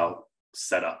unique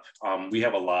setup. We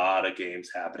have a lot of games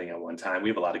happening at one time. We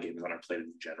have a lot of games on our plate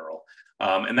in general,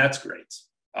 and that's great.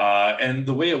 And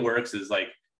the way it works is like,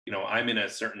 I'm in a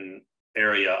certain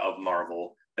area of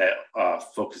Marvel that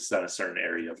focuses on a certain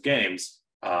area of games,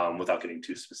 without getting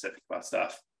too specific about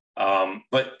stuff.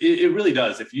 But it really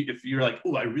does. If you're like,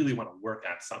 oh, I really want to work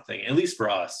on something, at least for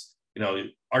us,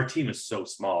 our team is so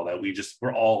small that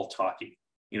we're all talking.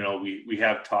 We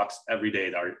have talks every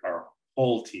day, our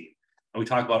whole team, and we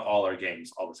talk about all our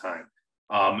games all the time.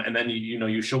 And then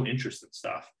you show interest in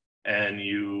stuff, and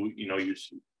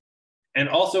and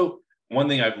also one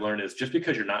thing I've learned is just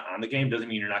because you're not on the game doesn't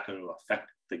mean you're not going to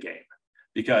affect the game,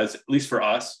 because at least for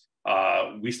us,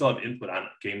 we still have input on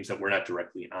games that we're not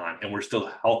directly on, and we're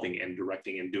still helping and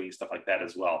directing and doing stuff like that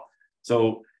as well.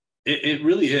 So it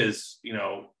really is, in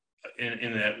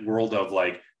that world of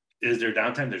like, is there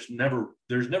downtime? There's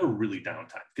never really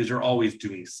downtime, because you're always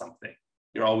doing something.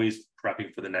 You're always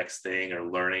prepping for the next thing, or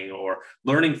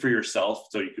learning for yourself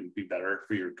so you can be better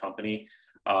for your company.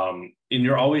 And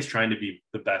you're always trying to be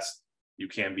the best you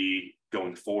can be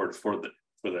going forward for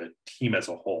the team as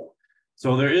a whole.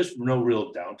 So there is no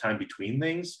real downtime between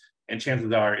things. And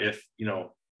chances are, if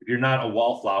you're not a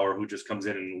wallflower who just comes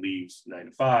in and leaves 9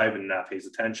 to 5 and not pays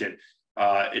attention,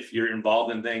 if you're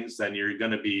involved in things, then you're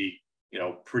going to be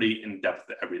pretty in depth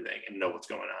to everything and know what's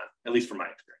going on, at least from my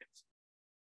experience.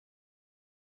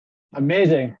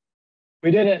 Amazing.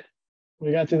 We did it.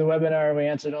 We got through the webinar. We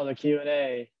answered all the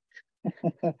Q&A.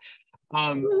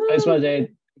 I just want to say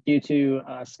thank you to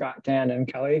Scott, Dan, and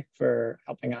Kelly for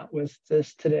helping out with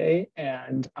this today.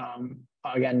 And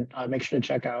again, make sure to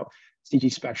check out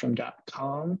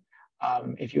cgspectrum.com.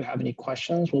 If you have any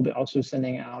questions, we'll be also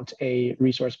sending out a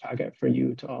resource packet for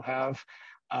you to all have.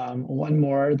 One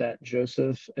more that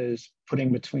Joseph is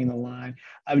putting between the line.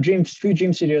 I have few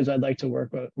dream studios I'd like to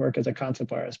work as a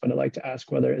concept artist, but I'd like to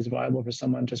ask whether it's viable for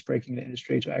someone just breaking the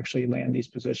industry to actually land these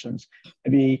positions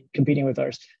and be competing with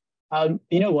ours.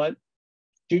 You know what?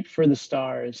 Shoot for the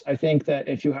stars. I think that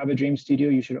if you have a dream studio,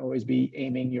 you should always be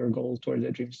aiming your goals towards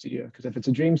a dream studio. Because if it's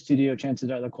a dream studio,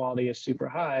 chances are the quality is super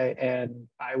high. And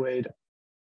I would,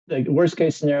 like, worst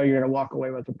case scenario, you're going to walk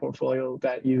away with a portfolio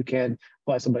that you can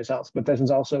apply someplace else. But this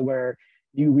is also where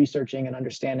you researching and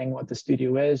understanding what the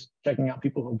studio is, checking out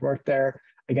people who've worked there.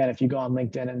 Again, if you go on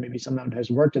LinkedIn and maybe someone has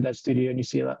worked at that studio and you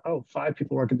see that, oh, 5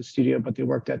 people work at the studio, but they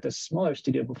worked at this smaller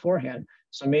studio beforehand.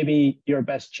 So maybe your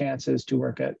best chance is to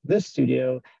work at this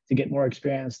studio to get more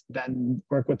experience than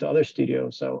work with the other studio.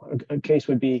 So a case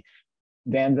would be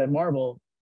Dan's at Marvel.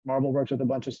 Marvel works with a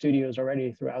bunch of studios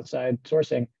already through outside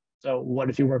sourcing. So what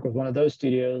if you work with one of those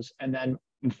studios, and then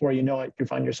before you know it, you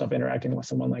find yourself interacting with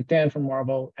someone like Dan from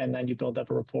Marvel, and then you build up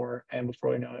a rapport, and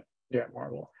before you know it, you're at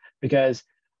Marvel. Because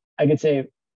I could say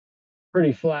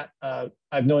pretty flat,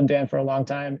 I've known Dan for a long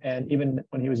time, and even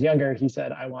when he was younger, he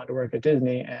said, I want to work at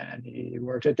Disney, and he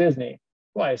worked at Disney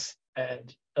twice.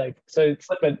 And like, so it's,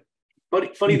 but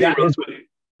funny thing,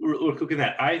 real quick in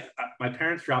that, my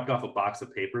parents dropped off a box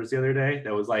of papers the other day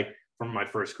that was like from my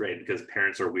first grade, because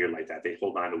parents are weird like that. They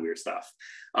hold on to weird stuff.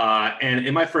 And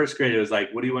in my first grade, it was like,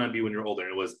 what do you want to be when you're older?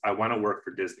 And it was, I want to work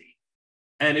for Disney.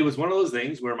 And it was one of those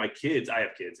things where my kids, I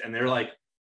have kids, and they're like,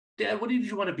 Dad, what did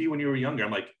you want to be when you were younger?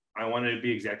 I'm like, I wanted to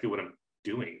be exactly what I'm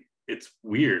doing. It's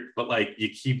weird, but like you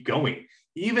keep going.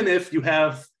 Even if you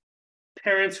have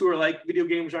parents who are like, video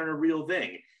games aren't a real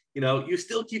thing, you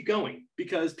still keep going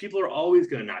because people are always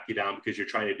going to knock you down because you're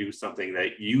trying to do something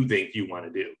that you think you want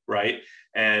to do, right?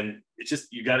 And it's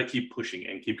just, you got to keep pushing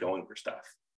and keep going for stuff.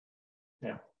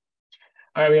 Yeah.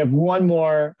 All right, we have one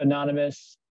more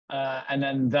anonymous, and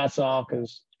then that's all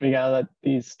because we got to let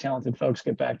these talented folks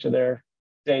get back to their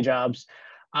day jobs.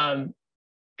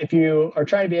 If you are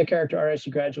trying to be a character artist,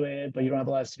 you graduated, but you don't have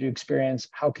a lot of studio experience,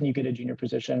 how can you get a junior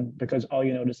position? Because all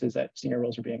you notice is that senior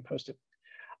roles are being posted.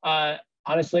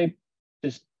 Honestly,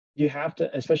 you have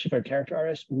to, especially for a character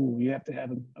artist, you have to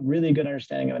have a really good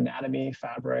understanding of anatomy,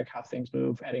 fabric, how things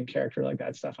move, adding character, like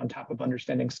that stuff on top of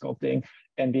understanding sculpting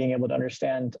and being able to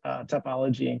understand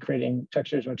topology and creating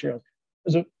textures, materials.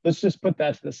 So let's just put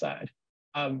that to the side.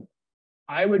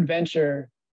 I would venture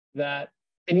that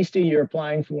any studio you're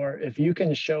applying for, if you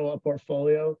can show a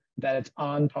portfolio that it's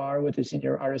on par with the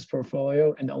senior artist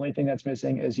portfolio, and the only thing that's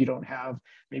missing is you don't have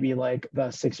maybe like the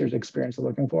 6 years experience they're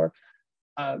looking for.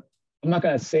 I'm not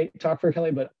going to talk for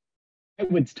Kelly, but I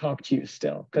would talk to you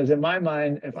still, because in my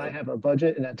mind, if I have a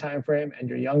budget in that time frame and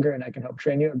you're younger and I can help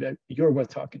train you, you're worth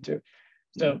talking to.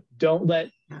 So don't let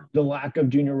the lack of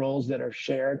junior roles that are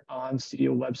shared on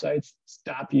studio websites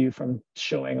stop you from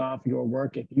showing off your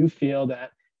work. If you feel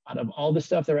that out of all the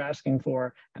stuff they're asking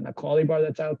for and the quality bar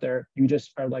that's out there, you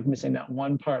just are like missing that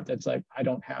one part that's like, I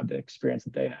don't have the experience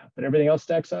that they have, but everything else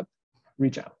stacks up,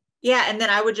 reach out. Yeah. And then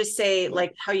I would just say,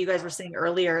 like how you guys were saying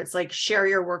earlier, it's like share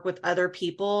your work with other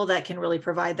people that can really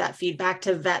provide that feedback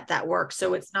to vet that work.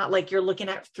 So it's not like you're looking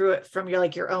at through it from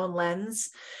your own lens,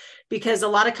 because a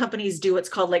lot of companies do what's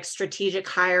called like strategic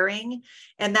hiring.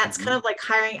 And that's kind of like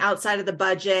hiring outside of the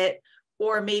budget.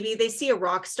 Or maybe they see a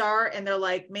rock star and they're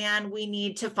like, man, we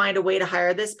need to find a way to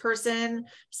hire this person.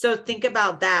 So think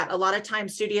about that. A lot of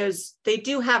times studios, they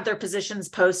do have their positions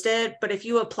posted, but if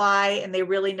you apply and they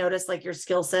really notice like your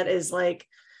skill set is like,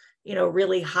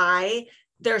 really high,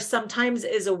 there sometimes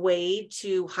is a way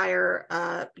to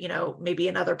hire, maybe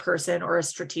another person or a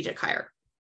strategic hire.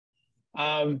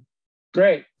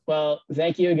 Great. Well,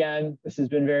 thank you again. This has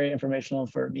been very informational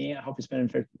for me. I hope it's been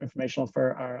informational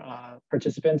for our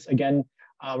participants. Again,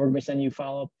 we're going to be sending you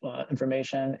follow-up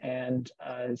information and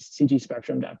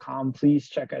cgspectrum.com. Please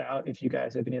check it out if you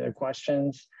guys have any other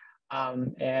questions.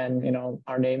 And,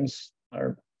 our names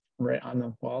are right on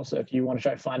the wall. So if you want to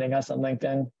try finding us on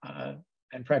LinkedIn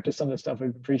and practice some of the stuff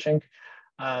we've been preaching,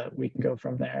 we can go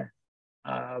from there.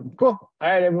 Cool. All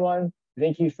right, everyone.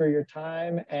 Thank you for your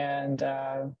time. And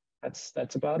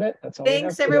that's about it. That's all.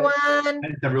 Thanks, everyone.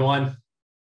 Thanks, everyone.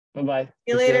 Bye-bye. See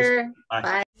you later.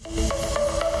 Bye. Bye.